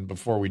place and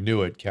before we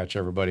knew it, catch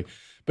everybody.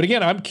 But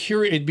again, I'm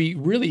curious. It'd be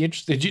really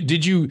interesting.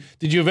 Did you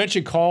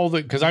eventually call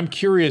because I'm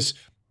curious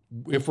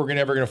if we're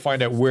ever going to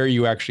find out where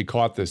you actually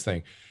caught this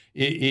thing.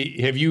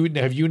 Have you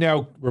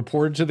now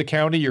reported to the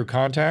county your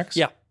contacts?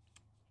 Yeah.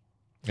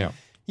 Yeah.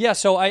 Yeah.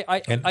 So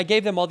I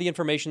gave them all the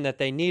information that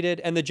they needed,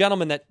 and the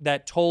gentleman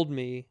that told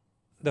me.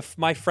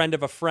 My friend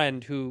of a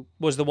friend who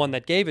was the one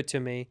that gave it to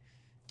me.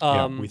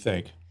 We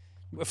think.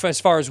 As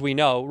far as we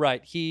know,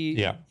 right.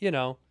 He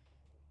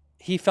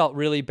felt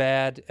really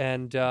bad.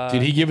 And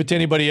did he give it to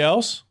anybody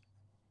else?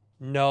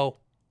 No.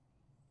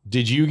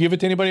 Did you give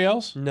it to anybody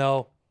else?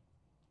 No.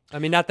 I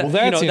mean, not that, well,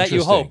 that's that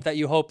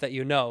you hope that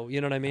you know,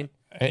 you know what I mean?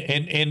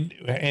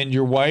 And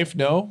your wife,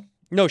 no?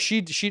 No,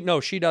 she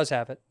does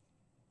have it.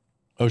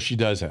 Oh, she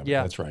does have it.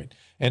 That's right.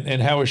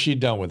 And how is she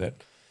done with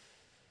it?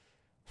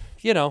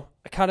 You know,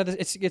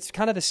 it's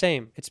kind of the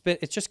same. It's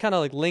just kind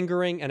of like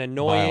lingering and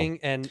annoying,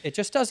 and it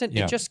just doesn't.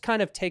 Yeah. It just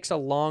kind of takes a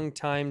long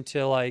time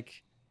to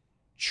like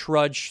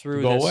trudge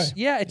through this. Away.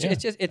 Yeah,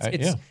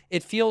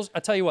 it feels.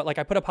 I'll tell you what. Like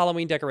I put up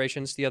Halloween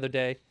decorations the other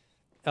day,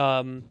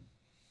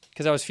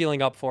 because I was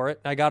feeling up for it.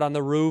 I got on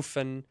the roof,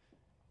 and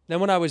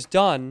then when I was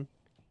done,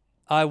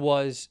 I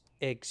was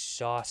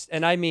exhausted,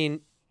 and I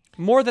mean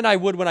more than I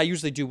would when I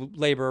usually do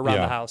labor around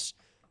the house.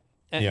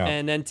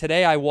 And then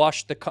today I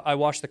washed the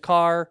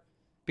car.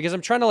 Because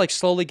I'm trying to like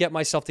slowly get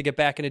myself to get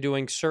back into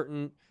doing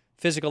certain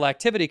physical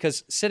activity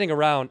because sitting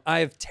around, I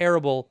have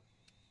terrible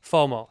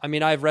FOMO. I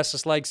mean, I have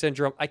restless leg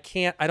syndrome. I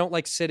don't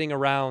like sitting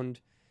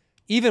around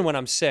even when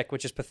I'm sick,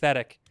 which is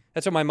pathetic.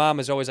 That's what my mom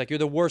is always like, you're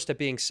the worst at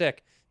being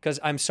sick because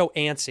I'm so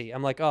antsy.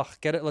 I'm like, oh,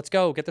 let's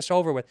go, get this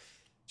over with.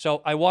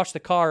 So I washed the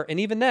car, and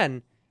even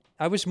then,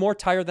 I was more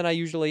tired than I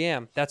usually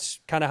am. That's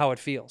kind of how it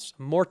feels.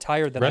 I'm more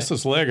tired than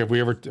restless leg. Have we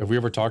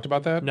ever talked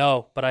about that?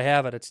 No, but I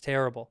have it. It's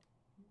terrible.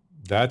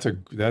 That's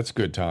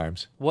good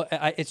times. You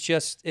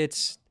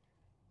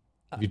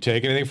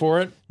take anything for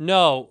it?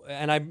 No,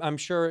 and I'm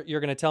sure you're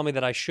going to tell me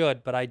that I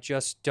should, but I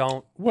just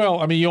don't.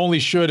 Well, I mean, you only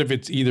should if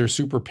it's either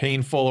super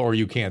painful or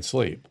you can't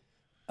sleep.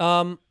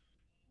 I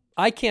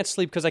can't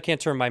sleep because I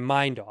can't turn my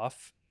mind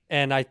off,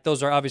 and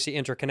those are obviously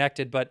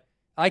interconnected. But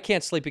I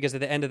can't sleep because at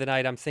the end of the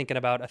night I'm thinking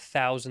about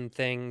 1,000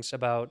 things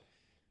about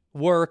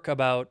work,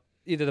 about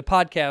either the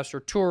podcast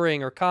or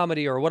touring or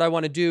comedy or what I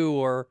want to do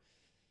or.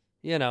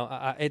 You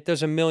know,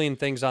 there's a million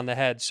things on the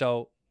head,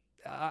 so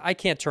I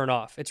can't turn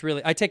off. It's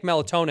really, I take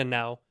melatonin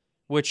now,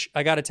 which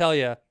I got to tell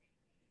you,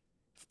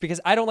 because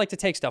I don't like to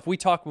take stuff. When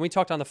we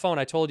talked on the phone,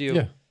 I told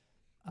you,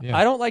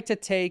 I don't like to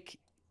take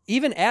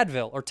even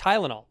Advil or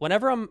Tylenol.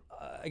 Whenever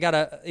I got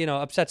a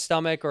upset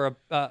stomach or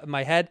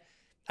my head,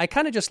 I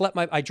kind of just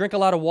I drink a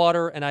lot of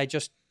water and I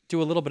just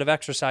do a little bit of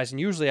exercise, and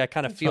usually I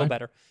kind of feel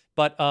better.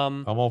 But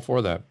I'm all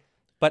for that.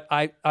 But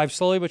I've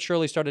slowly but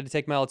surely started to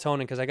take melatonin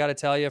because I got to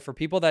tell you, for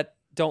people that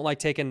don't like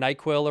taking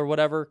NyQuil or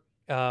whatever,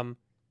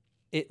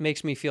 it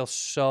makes me feel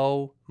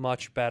so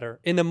much better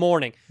in the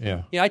morning.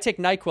 Yeah. I take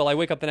NyQuil. I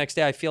wake up the next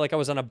day. I feel like I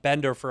was on a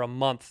bender for a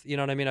month. You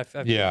know what I mean? I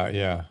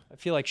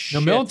feel like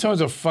shit. No,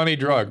 melatonin's a funny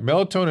drug.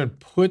 Melatonin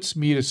puts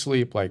me to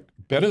sleep like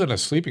better than a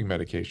sleeping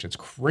medication. It's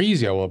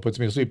crazy how well it puts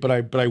me to sleep,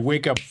 but I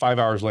wake up 5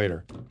 hours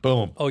later.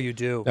 Boom. Oh, you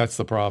do? That's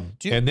the problem.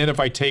 And then if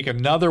I take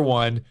another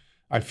one,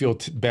 I feel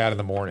bad in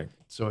the morning.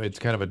 So it's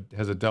kind of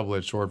has a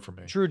double-edged sword for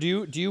me. Drew,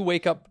 do you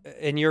wake up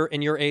in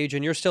your age,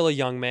 and you're still a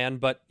young man,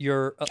 but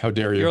How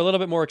dare you? You're a little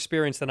bit more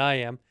experienced than I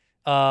am.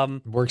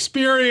 More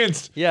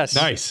experienced. Yes.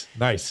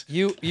 Nice.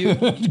 You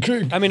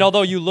I mean,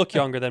 although you look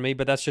younger than me,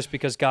 but that's just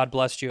because God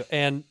blessed you.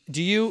 And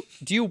do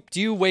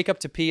you wake up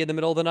to pee in the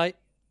middle of the night?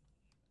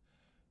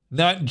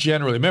 Not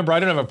generally. Remember,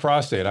 I don't have a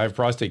prostate. I have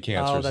prostate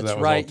cancer, Oh, that's so that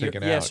was right. all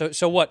taken Yeah. out.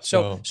 So what?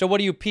 So what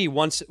do you pee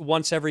once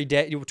every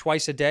day?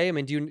 Twice a day? I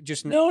mean, do you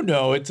just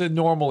No, it's at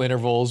normal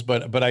intervals,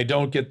 but I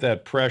don't get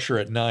that pressure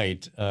at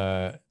night.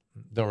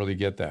 Don't really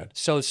get that.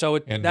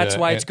 That's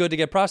why it's good to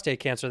get prostate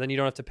cancer. Then you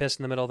don't have to piss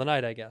in the middle of the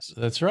night, I guess.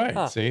 That's right.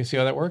 Huh. See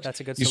how that works? That's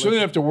a good You solution. still don't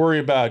have to worry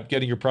about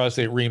getting your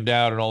prostate reamed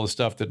out and all the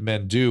stuff that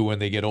men do when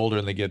they get older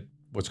and they get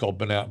what's called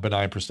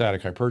benign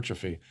prostatic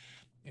hypertrophy.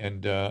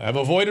 And I've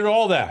avoided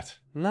all that.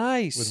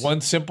 Nice. With one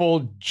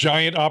simple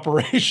giant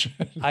operation.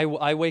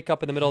 I wake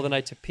up in the middle of the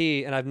night to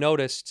pee, and I've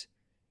noticed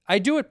I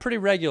do it pretty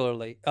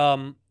regularly.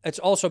 It's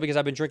also because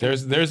I've been drinking.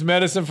 There's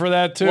medicine for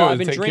that too. Well, I've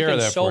been Take care drinking of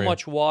that so for you.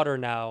 much water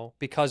now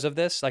because of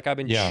this. Like I've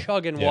been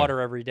chugging water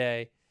every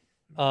day,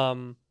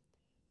 and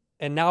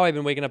now I've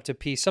been waking up to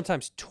pee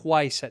sometimes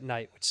twice at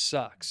night, which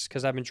sucks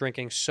because I've been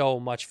drinking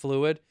so much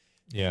fluid.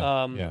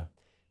 Yeah.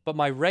 But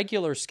my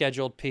regular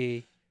scheduled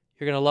pee,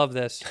 you're gonna love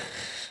this,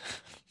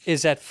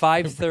 is at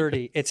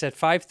 5:30. It's at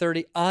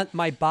 5:30.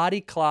 My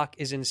body clock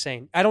is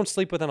insane. I don't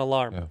sleep with an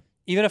alarm. Yeah.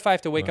 Even if I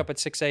have to wake up at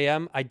 6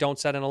 a.m., I don't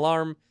set an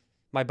alarm.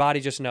 My body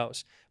just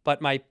knows. But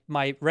my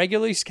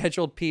regularly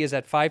scheduled pee is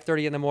at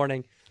 5:30 in the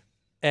morning.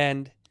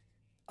 And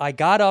I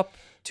got up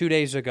 2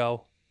 days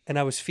ago, and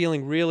I was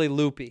feeling really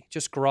loopy,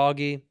 just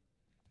groggy.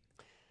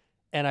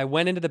 And I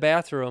went into the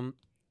bathroom,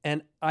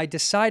 and I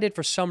decided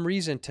for some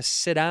reason to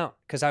sit down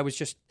because I was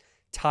just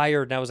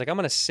tired. And I was like, I'm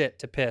going to sit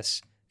to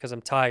piss because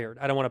I'm tired.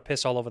 I don't want to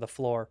piss all over the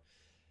floor.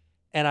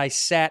 And I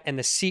sat, and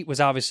the seat was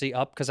obviously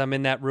up because I'm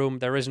in that room.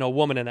 There is no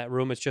woman in that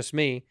room. It's just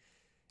me.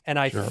 And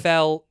I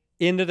fell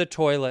into the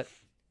toilet,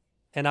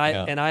 and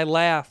I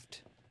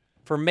laughed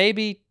for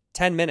maybe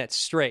 10 minutes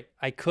straight.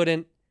 I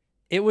couldn't.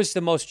 It was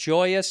the most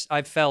joyous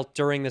I've felt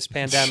during this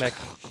pandemic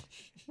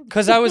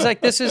because I was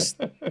like,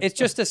 it's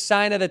just a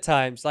sign of the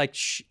times. Like,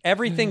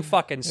 everything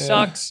fucking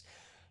sucks.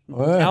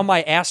 Now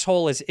my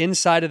asshole is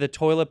inside of the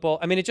toilet bowl.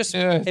 I mean,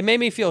 it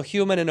made me feel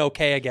human and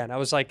okay again. I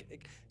was like,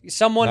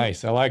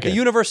 Nice, I like it. The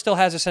universe still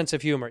has a sense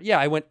of humor. Yeah,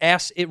 I went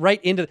right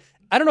into.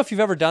 I don't know if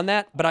you've ever done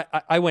that, but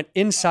I went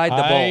inside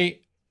the bowl.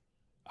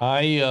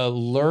 I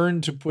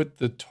learned to put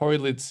the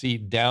toilet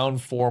seat down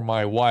for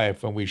my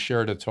wife when we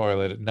shared a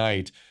toilet at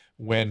night.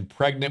 When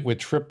pregnant with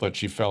triplets,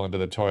 she fell into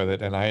the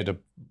toilet, and I had to,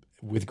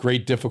 with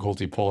great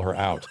difficulty, pull her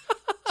out.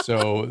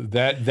 So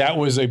that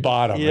was a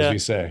bottom, as we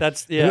say.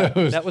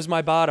 That was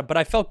my bottom. But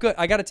I felt good.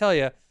 I got to tell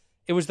you,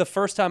 it was the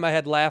first time I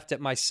had laughed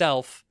at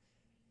myself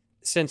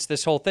since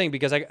this whole thing,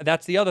 because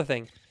that's the other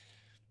thing.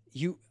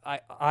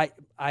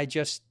 I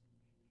just,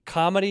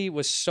 comedy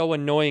was so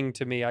annoying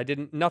to me.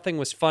 Nothing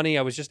was funny.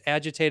 I was just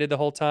agitated the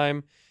whole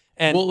time.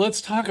 And well,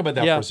 let's talk about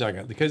that for a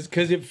second, because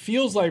it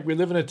feels like we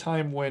live in a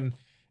time when,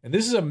 and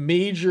this is a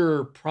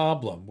major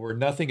problem, where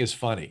nothing is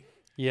funny.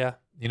 Yeah.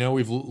 You know,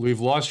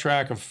 we've lost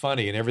track of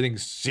funny, and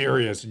everything's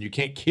serious, and you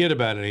can't kid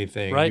about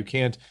anything. Right. You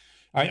can't.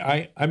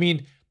 I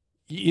mean,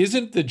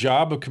 isn't the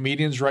job of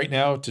comedians right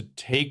now to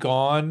take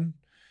on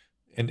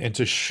and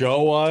to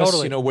show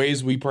us,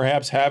 ways we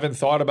perhaps haven't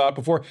thought about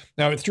before?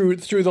 Now, through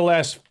the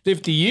last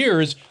 50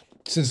 years,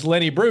 since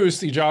Lenny Bruce,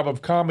 the job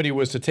of comedy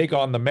was to take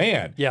on the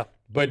man. Yeah.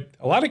 But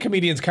a lot of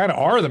comedians kind of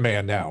are the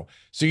man now.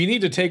 So you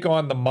need to take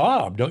on the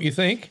mob, don't you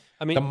think?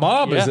 I mean, the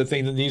mob is the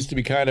thing that needs to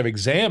be kind of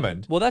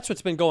examined. Well, that's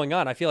what's been going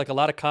on. I feel like a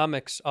lot of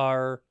comics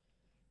are,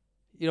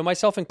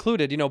 myself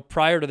included,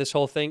 prior to this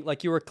whole thing,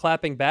 like you were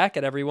clapping back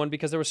at everyone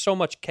because there was so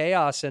much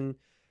chaos, and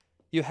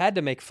you had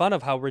to make fun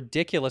of how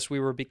ridiculous we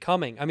were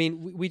becoming. I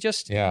mean,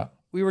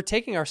 we were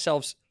taking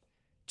ourselves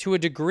to a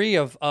degree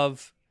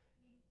of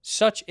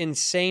such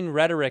insane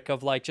rhetoric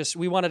of like, just,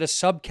 we wanted to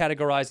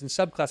subcategorize and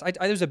subclass.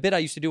 There's a bit I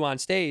used to do on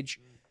stage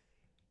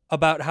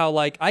about how,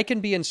 like, I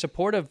can be in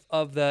support of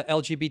the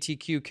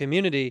LGBTQ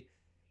community,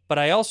 but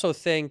I also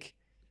think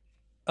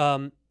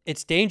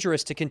it's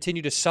dangerous to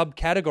continue to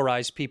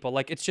subcategorize people.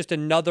 Like, it's just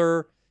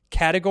another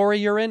category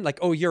you're in. Like,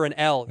 oh, you're an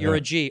L, you're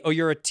a G, oh,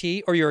 you're a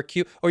T, or you're a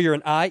Q, or you're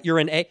an I, you're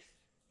an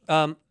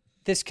A.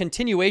 This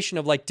continuation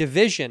of like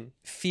division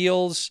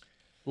feels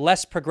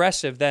less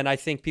progressive than I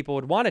think people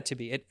would want it to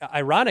be.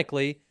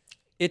 Ironically,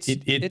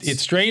 it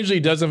strangely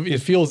doesn't. It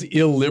feels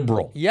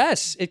illiberal.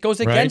 Yes, it goes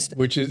against. Right?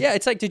 Which is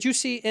It's like, did you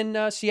see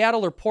in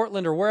Seattle or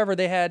Portland or wherever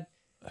they had,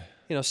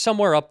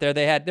 somewhere up there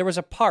there was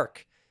a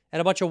park,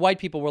 and a bunch of white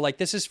people were like,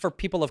 "This is for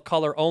people of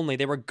color only."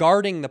 They were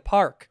guarding the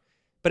park,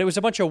 but it was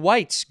a bunch of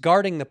whites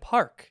guarding the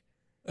park.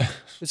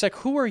 It's like,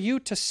 who are you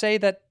to say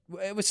that?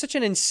 It was such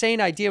an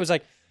insane idea. It was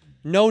like,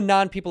 no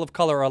non-people of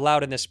color are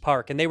allowed in this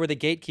park, and they were the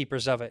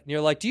gatekeepers of it. And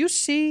you're like, do you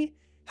see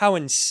how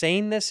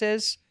insane this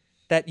is?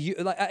 That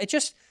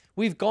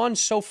we've gone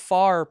so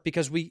far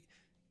because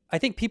I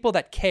think people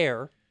that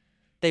care,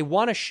 they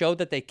want to show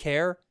that they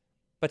care,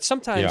 But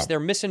sometimes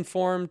they're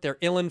misinformed, they're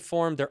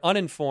ill-informed, they're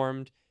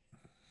uninformed,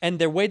 and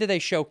their way that they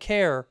show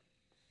care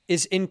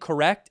is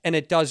incorrect, and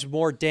it does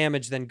more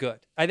damage than good.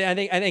 I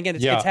think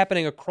it's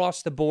happening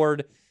across the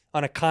board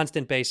on a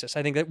constant basis.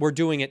 I think that we're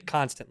doing it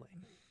constantly.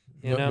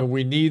 You know?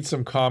 We need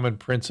some common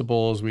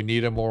principles. We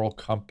need a moral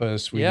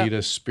compass. We need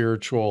a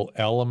spiritual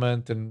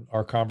element in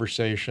our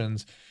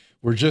conversations.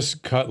 We're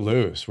just cut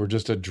loose. We're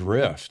just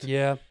adrift.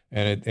 Yeah.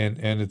 And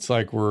it's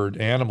like we're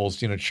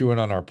animals, chewing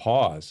on our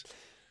paws.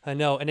 I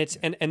know. And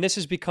this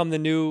has become the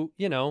new,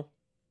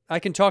 I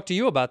can talk to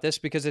you about this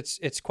because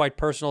it's quite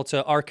personal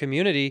to our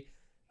community.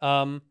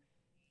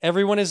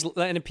 Everyone is,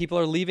 and people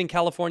are leaving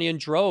California in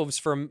droves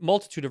for a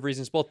multitude of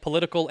reasons, both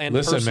political and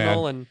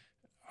personal. Man,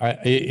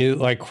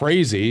 like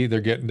crazy.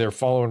 They're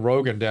following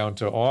Rogan down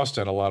to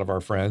Austin. A lot of our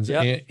friends,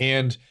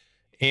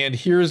 and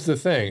here's the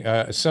thing: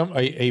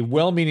 a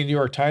well-meaning New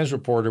York Times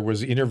reporter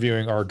was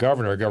interviewing our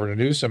governor, Governor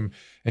Newsom,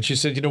 and she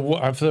said,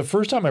 for the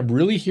first time, I'm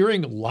really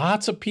hearing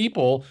lots of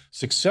people,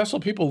 successful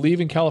people,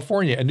 leaving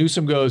California. And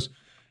Newsom goes,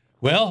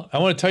 "Well, I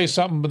want to tell you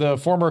something the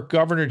former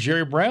Governor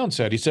Jerry Brown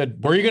said. He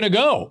said, 'Where are you going to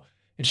go?'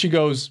 And she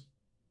goes,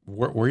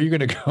 'Where are you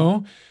going to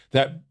go?'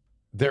 That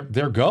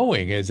they're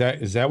going. Is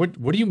that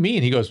what do you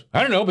mean?" He goes,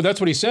 "I don't know, but that's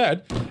what he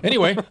said."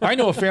 Anyway, I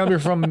know a family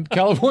from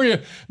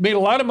California, made a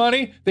lot of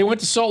money. They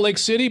went to Salt Lake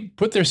City,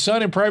 put their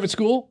son in private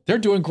school. They're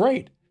doing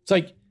great. It's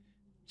like,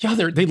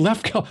 they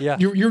left.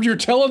 You're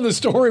telling the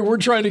story we're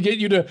trying to get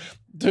you to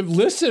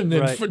listen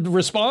and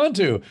respond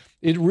to.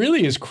 It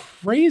really is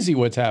crazy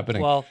what's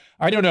happening. Well,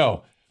 I don't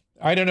know.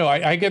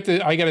 I get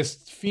a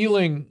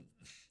feeling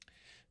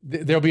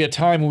there'll be a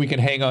time when we can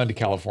hang on to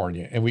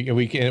California and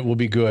it will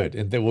be good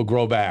and that we'll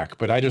grow back.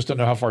 But I just don't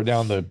know how far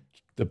down the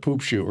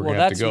poop chute we're going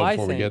to have to go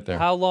before we get there.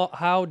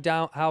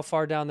 How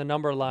far down the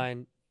number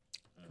line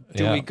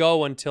do we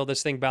go until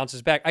this thing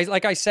bounces back?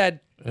 Like I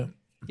said,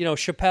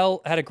 Chappelle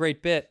had a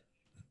great bit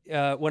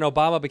when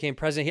Obama became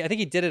president. I think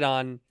he did it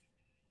on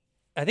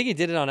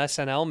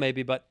SNL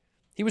maybe, but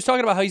he was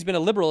talking about how he's been a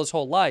liberal his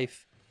whole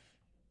life.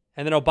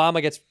 And then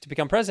Obama gets to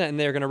become president and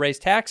they're going to raise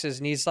taxes.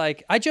 And he's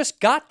like, I just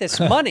got this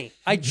money.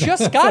 Like, it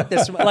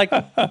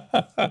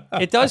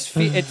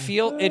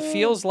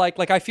feels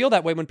like I feel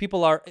that way when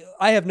people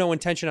I have no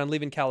intention on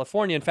leaving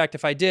California. In fact,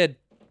 if I did,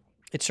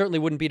 it certainly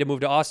wouldn't be to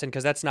move to Austin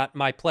because that's not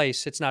my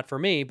place. It's not for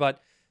me.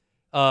 But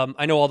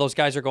I know all those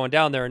guys are going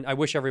down there and I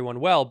wish everyone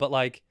well. But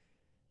like,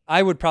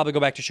 I would probably go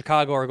back to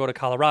Chicago or go to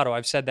Colorado.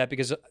 I've said that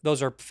because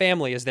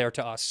family is there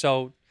to us.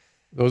 So,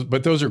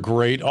 those are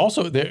great.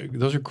 Also,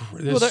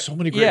 there's so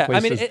many great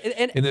places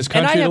in this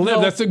country to live.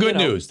 That's the good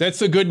news. That's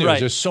the good news. Right.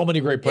 There's so many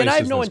great places. And I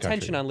have no in this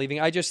intention country. on leaving.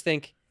 I just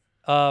think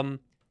it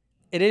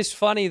is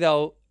funny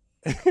though.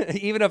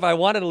 Even if I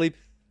wanted to leave,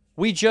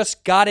 we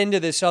just got into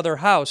this other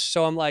house,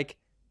 so I'm like,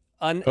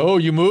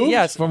 you moved?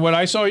 Yes. From when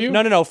I saw you?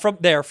 No. From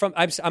there.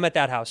 I'm at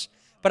that house,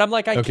 but I'm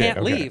like, I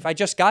can't leave. I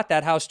just got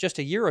that house just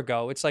a year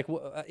ago. It's like,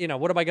 what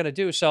am I going to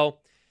do? So.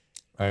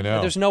 I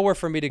know. There's nowhere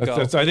for me to go.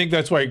 I think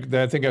that's why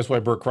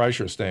Bert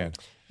Kreischer's staying.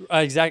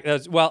 Exactly.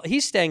 Well,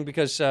 he's staying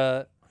because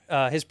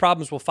his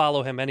problems will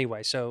follow him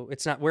anyway. So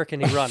it's not where can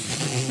he run?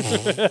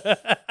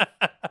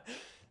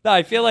 No,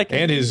 I feel like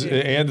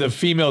and the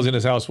females in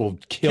his house will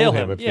kill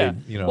him if they.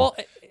 Well,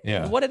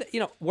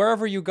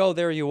 wherever you go,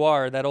 there you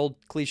are. That old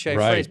cliche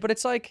phrase. But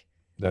it's like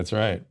that's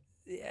right.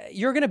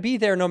 You're going to be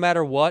there no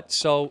matter what.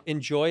 So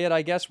enjoy it.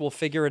 I guess we'll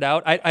figure it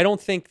out. I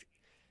don't think.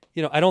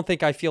 I don't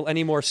think I feel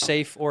any more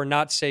safe or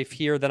not safe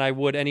here than I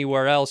would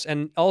anywhere else.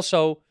 And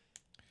also,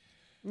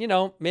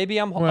 maybe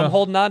I'm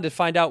holding on to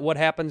find out what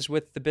happens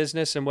with the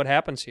business and what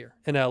happens here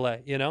in LA,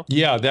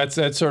 Yeah,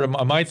 that's sort of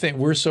my thing.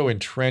 We're so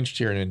entrenched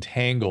here and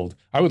entangled.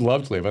 I would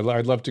love to leave.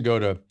 I'd love to go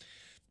to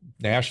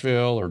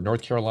Nashville or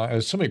North Carolina.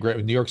 There's so many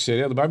great, New York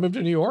City. I moved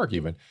to New York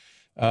even.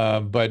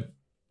 But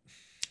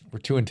we're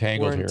too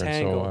entangled here.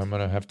 So I'm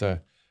going to have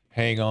to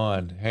hang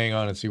on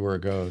and see where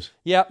it goes.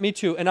 Yeah, me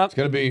too. And it's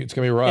gonna be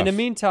rough. In the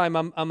meantime,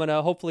 I'm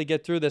gonna hopefully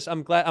get through this.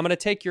 I'm gonna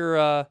take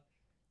your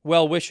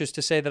well wishes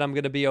to say that I'm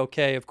gonna be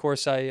okay. Of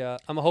course, I'm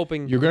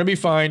hoping you're gonna be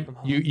fine.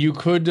 You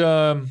could take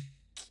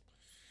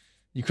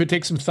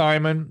some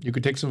thiamine. You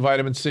could take some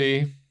vitamin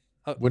C.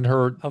 Wouldn't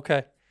hurt.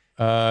 Okay.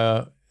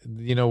 What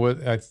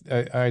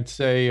I'd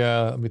say.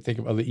 Let me think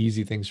about the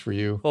easy things for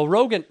you. Well,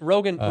 Rogan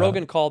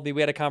called me.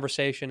 We had a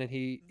conversation, and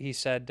he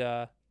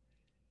said.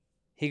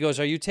 He goes,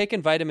 "Are you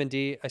taking vitamin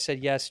D?" I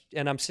said, "Yes."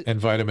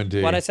 And vitamin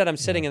D. When I said I'm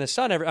sitting in the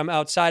sun, I'm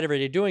outside every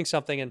day doing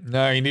something. And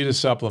no, you need a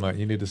supplement.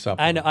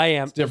 I know, I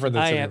am. It's different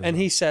than And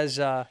he says,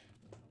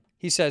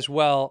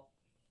 "Well,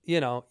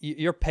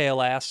 you're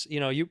pale ass.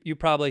 You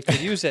probably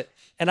could use it."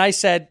 And I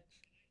said,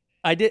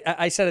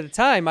 I said at the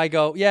time, I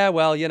go, "Yeah,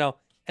 well,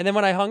 And then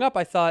when I hung up,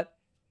 I thought,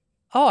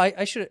 oh,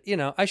 I should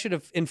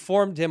have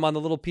informed him on the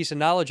little piece of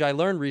knowledge I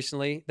learned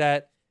recently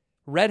that.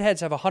 Redheads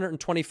have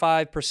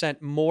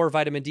 125% more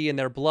vitamin D in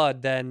their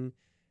blood than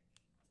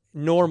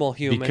normal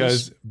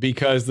humans.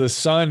 Because the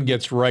sun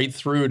gets right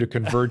through to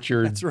convert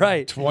your That's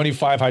right.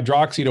 25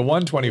 hydroxy to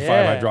 125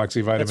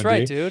 hydroxy vitamin That's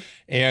right, D. dude.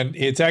 And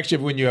it's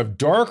actually when you have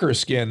darker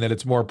skin that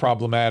it's more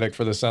problematic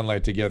for the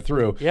sunlight to get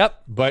through.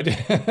 Yep. But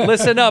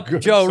listen up,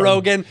 Joe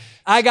Rogan.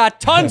 I got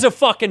tons of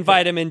fucking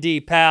vitamin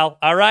D, pal.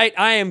 All right?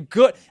 I am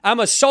good. I'm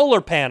a solar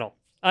panel.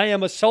 I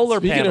am a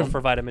solar panel for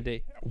vitamin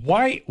D.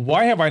 Why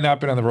have I not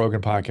been on the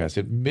Rogan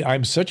podcast?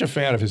 I'm such a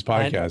fan of his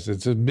podcast.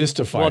 It's a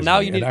mystifies. Well, now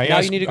me. you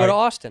need to go to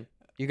Austin.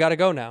 You got to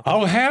go now.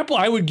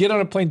 I would get on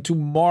a plane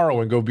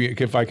tomorrow and go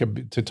if I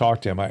could to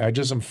talk to him. I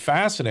just am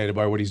fascinated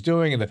by what he's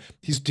doing, and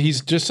he's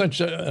just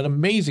such an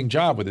amazing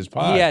job with his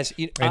pod. Yes,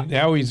 and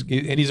now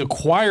he's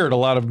acquired a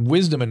lot of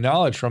wisdom and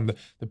knowledge from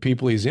the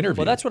people he's interviewed.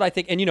 Well, that's what I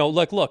think. And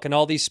look, and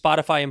all these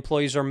Spotify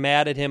employees are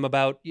mad at him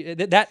about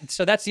that.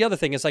 So that's the other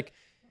thing. Is like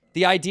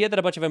the idea that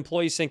a bunch of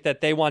employees think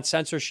that they want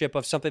censorship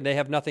of something they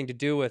have nothing to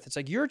do with. It's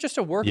like you're just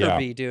a worker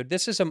bee, dude.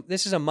 This is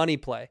a money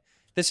play.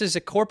 This is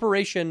a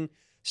corporation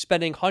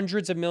spending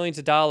hundreds of millions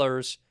of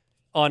dollars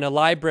on a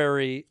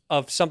library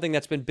of something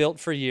that's been built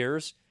for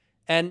years.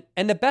 And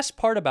the best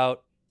part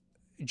about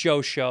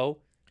Joe's show,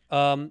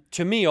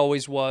 to me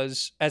always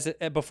was,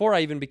 before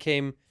I even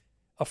became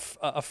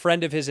a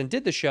friend of his and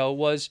did the show,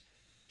 was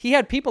he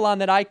had people on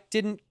that I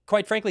didn't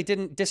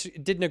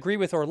agree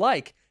with or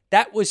like.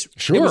 That was,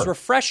 It was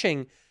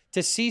refreshing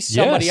to see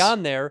somebody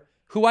on there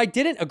who I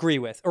didn't agree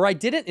with or I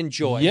didn't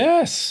enjoy.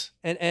 Yes.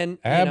 And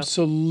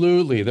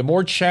absolutely. The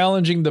more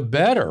challenging, the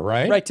better,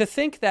 right? Right. To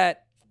think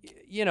that,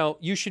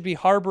 you should be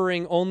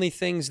harboring only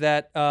things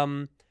that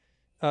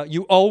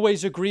you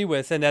always agree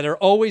with and that are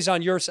always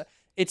on your side.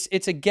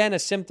 It's again a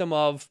symptom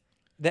of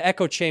the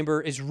echo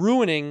chamber is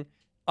ruining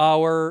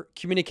our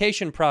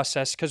communication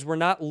process because we're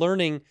not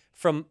learning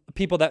from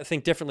people that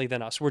think differently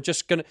than us. We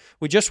just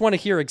want to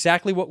hear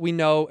exactly what we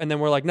know. And then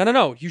we're like,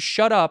 no, you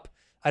shut up.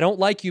 I don't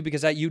like you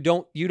because you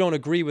don't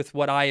agree with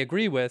what I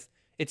agree with.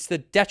 It's the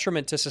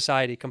detriment to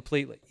society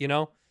completely,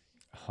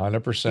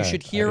 100%. You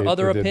should hear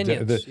other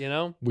opinions,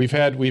 We've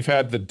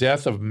had the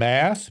death of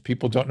math.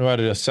 People don't know how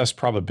to assess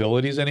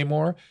probabilities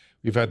anymore.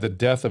 We've had the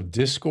death of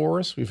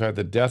discourse. We've had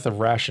the death of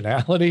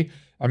rationality.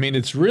 I mean,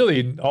 it's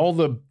really all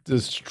the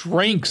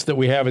strengths that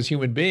we have as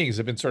human beings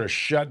have been sort of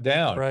shut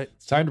down. Right.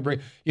 It's time to bring,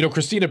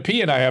 Christina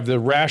P. and I have the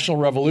rational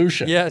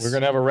revolution. Yes. We're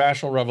going to have a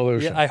rational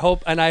revolution. Yeah, I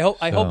hope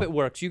it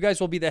works. You guys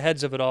will be the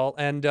heads of it all.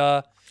 And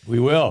we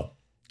will.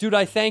 Dude,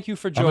 I thank you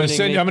for joining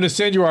me. I'm going to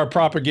send you our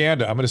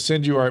propaganda. I'm going to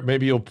send you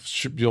maybe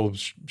you'll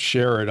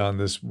share it on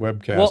this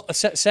webcast.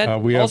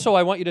 Well,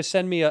 I want you to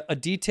send me a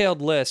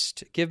detailed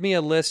list. Give me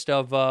a list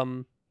of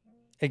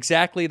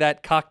exactly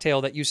that cocktail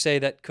that you say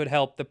that could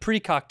help, the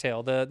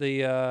pre-cocktail,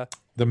 the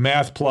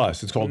Math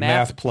Plus. It's called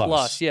Math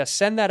Plus. Yeah,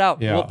 send that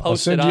out. Yeah, we'll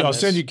post it on I'll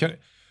send you. Do you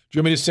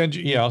want me to send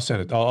you? Yeah, I'll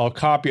send it. I'll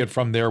copy it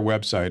from their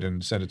website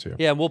and send it to you.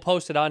 Yeah, and we'll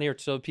post it on here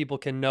so people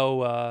can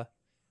know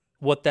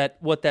what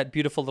that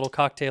beautiful little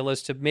cocktail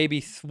is to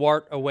maybe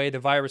thwart away the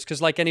virus.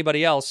 Because like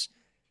anybody else,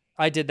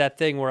 I did that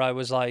thing where I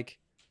was like,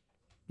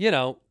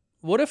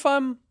 what if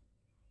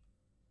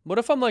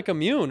I'm like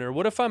immune, or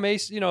what if I'm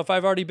if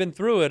I've already been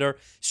through it, or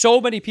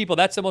so many people.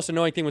 That's the most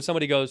annoying thing when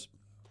somebody goes,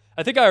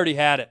 I think I already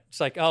had it.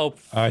 It's like, oh.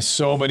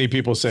 So many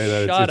people say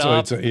that.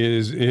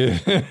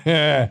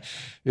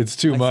 It's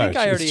too much. I think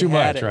I already it's too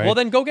had much, it. right? Well,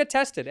 then go get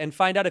tested and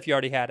find out if you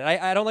already had it.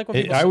 I don't like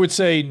when people I would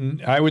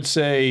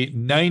say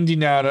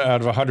 90 out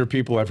of 100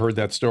 people I've heard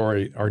that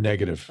story are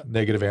negative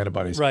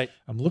antibodies. Right.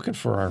 I'm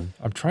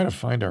trying to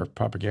find our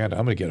propaganda.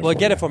 I'm going to get it. Well,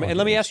 get it for me. And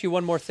let me ask you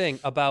one more thing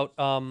about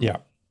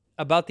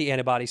the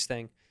antibodies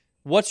thing.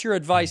 What's your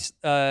advice?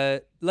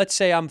 Let's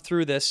say I'm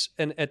through this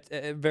and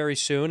very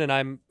soon,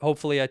 and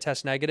hopefully I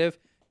test negative.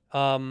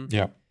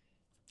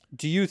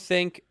 Do you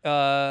think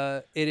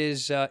it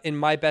is in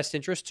my best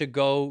interest to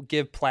go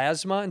give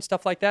plasma and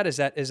stuff like that? Is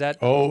that?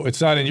 Oh, it's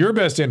not in your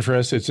best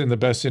interest. It's in the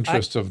best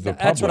interest of the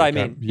public. That's what I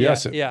mean.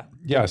 Yes. Yeah.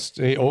 Yes.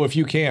 Oh, if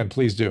you can,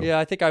 please do. Yeah,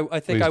 I think I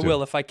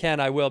will. If I can,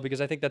 I will, because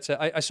I think that's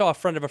I saw a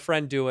friend of a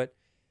friend do it.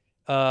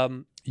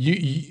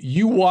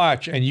 You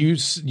watch and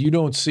you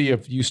don't see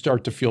if you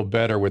start to feel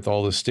better with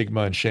all the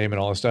stigma and shame and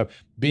all this stuff.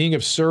 Being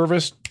of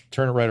service,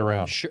 turn it right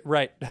around. Sure,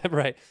 right.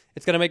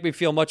 It's going to make me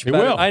feel much better.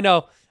 Will. I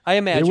know. I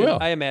imagine. It will.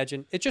 I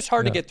imagine. It's just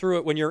hard to get through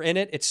it when you're in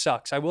it. It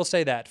sucks. I will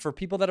say that. For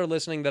people that are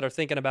listening that are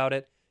thinking about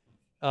it,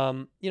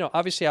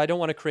 obviously I don't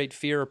want to create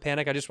fear or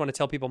panic. I just want to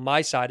tell people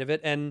my side of it,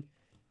 and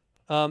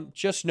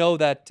just know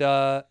that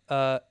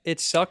it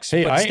sucks,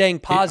 but staying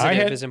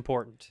positive is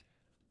important.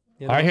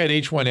 I had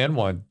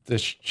H1N1.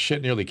 This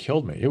shit nearly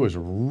killed me. It was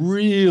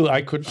real.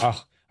 I couldn't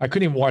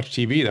even watch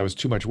TV. That was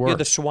too much work. Yeah,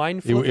 the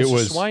swine flu. It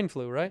was swine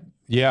flu, right?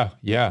 Yeah.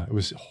 It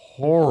was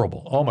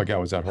horrible. Oh my God,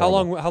 was that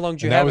horrible? How long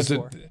did you have it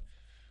for?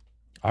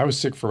 I was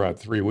sick for about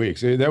 3 weeks.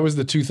 That was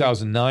the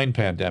 2009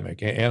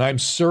 pandemic, and I'm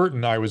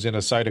certain I was in a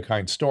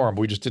cytokine storm.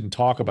 We just didn't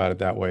talk about it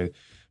that way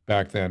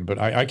back then. But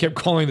I kept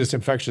calling this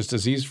infectious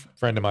disease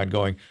friend of mine,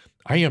 going,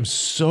 "I am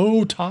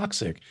so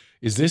toxic.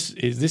 this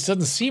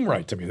doesn't seem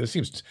right to me.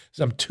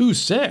 I'm too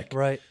sick.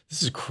 Right.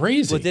 This is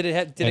crazy. Well, did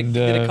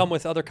it come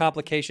with other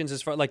complications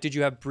as far like did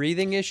you have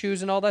breathing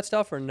issues and all that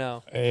stuff or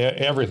no?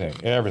 Everything.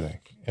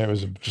 It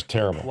was just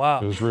terrible. Wow.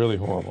 It was really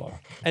horrible.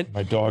 And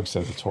my dog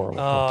says it's horrible.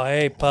 Oh,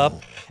 hey,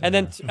 pup. And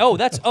then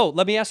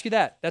let me ask you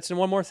that. That's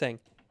one more thing.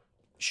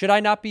 Should I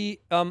not be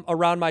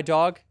around my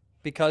dog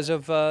because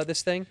of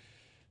this thing?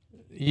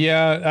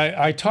 Yeah,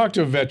 I talked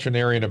to a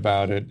veterinarian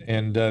about it,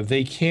 and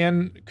they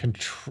can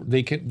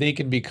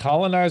be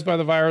colonized by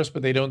the virus,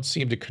 but they don't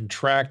seem to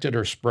contract it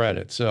or spread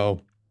it.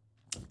 So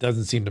it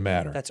doesn't seem to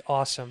matter. That's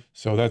awesome.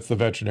 So that's the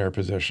veterinary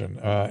position.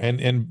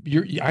 And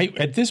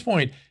at this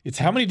point, it's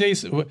how many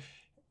days?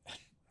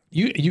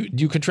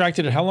 You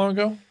contracted it how long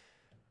ago?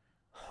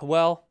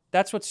 Well,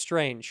 that's what's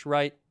strange,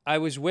 right? I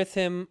was with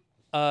him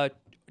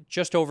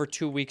just over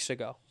 2 weeks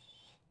ago.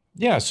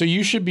 Yeah, so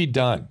you should be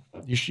done.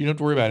 You don't have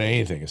to worry about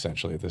anything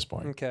essentially at this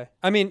point. Okay.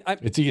 I mean,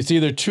 it's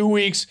either 2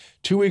 weeks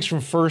from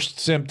first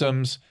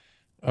symptoms.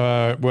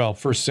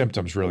 First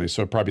symptoms really.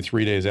 So probably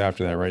 3 days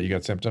after that, right? You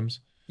got symptoms?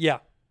 Yeah.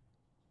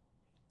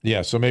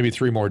 Yeah. So maybe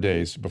 3 more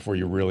days before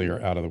you really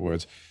are out of the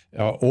woods,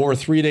 or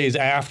 3 days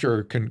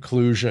after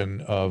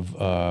conclusion of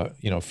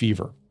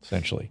fever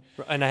essentially.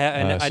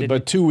 And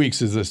but 2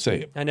 weeks is the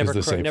safe. I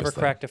never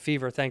cracked a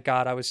fever. Thank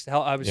God. I was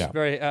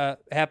very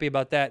happy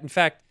about that. In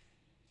fact.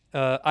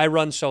 I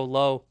run so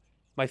low,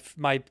 my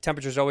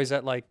temperature is always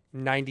at like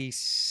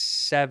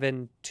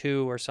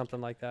 97.2 or something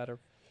like that, or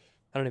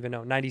I don't even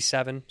know,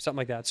 97, something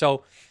like that.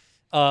 So,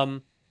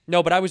 no,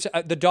 but I was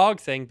the dog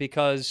thing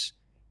because,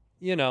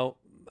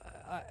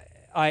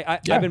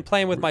 I've been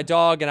playing with my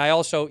dog, and I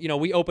also,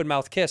 we open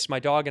mouth kiss, my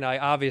dog and I,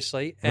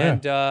 obviously,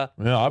 and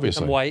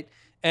obviously I'm white,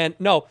 and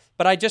no,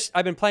 but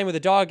I've been playing with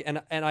the dog,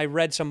 and I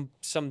read some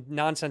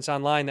nonsense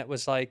online that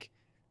was like,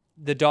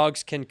 the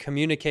dogs can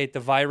communicate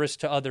the virus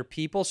to other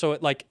people. So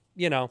it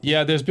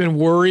Yeah, there's been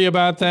worry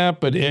about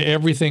that, but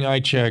everything I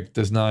checked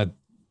does not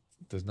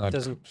suggest not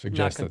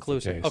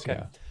conclusive. That's the case.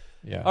 Okay.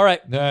 Yeah. All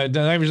right. No,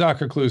 it's not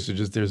conclusive.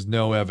 Just there's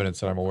no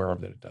evidence that I'm aware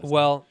of that it does.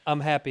 Well,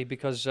 I'm happy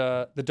because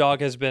the dog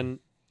has been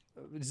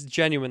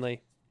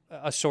genuinely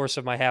a source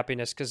of my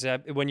happiness. Because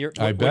when you're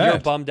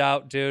bummed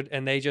out, dude,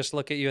 and they just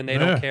look at you and they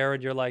don't care,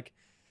 and you're like,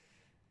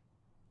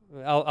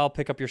 I'll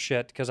pick up your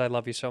shit because I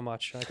love you so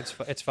much. Like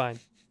it's fine.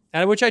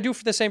 And which I do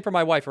for the same for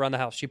my wife around the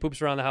house. She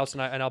poops around the house,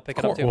 and I'll pick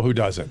it up too. Well, who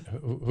doesn't?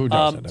 Who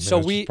doesn't? So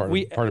we part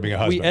of being a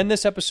husband. We end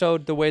this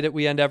episode the way that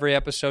we end every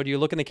episode. You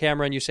look in the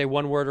camera and you say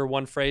one word or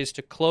one phrase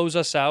to close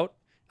us out.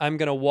 I'm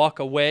going to walk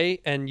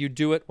away, and you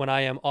do it when I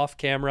am off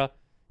camera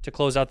to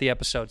close out the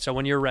episode. So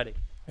when you're ready.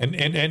 And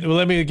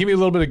give me a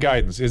little bit of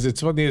guidance. Is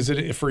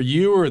it for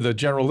you or the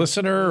general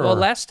listener? Well,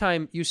 last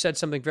time you said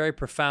something very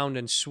profound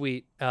and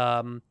sweet.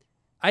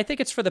 I think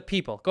it's for the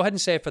people. Go ahead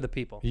and say it for the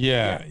people.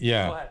 Yeah.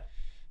 Go ahead.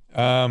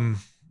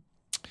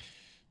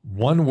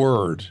 One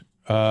word.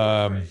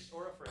 The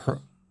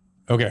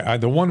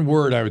one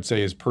word I would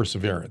say is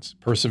perseverance.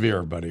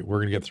 Persevere, buddy. We're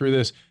going to get through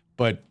this.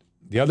 But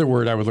the other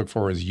word I would look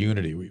for is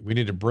unity. We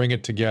need to bring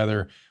it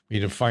together. We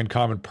need to find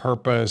common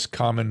purpose,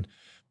 common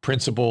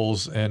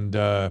principles, and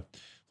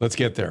let's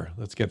get there.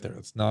 Let's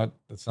not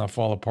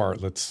fall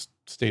apart. Let's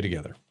stay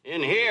together.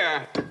 In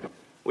here,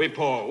 we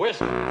pour whisk,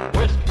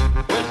 whisk,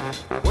 whisk,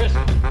 whisk,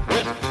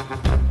 whisk.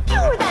 You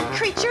were that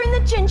creature in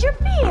the ginger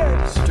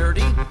beard.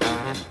 Sturdy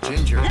and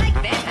ginger. Like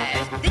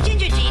vampires, the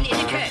ginger gene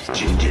is a curse.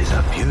 Gingers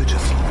are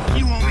beautiful.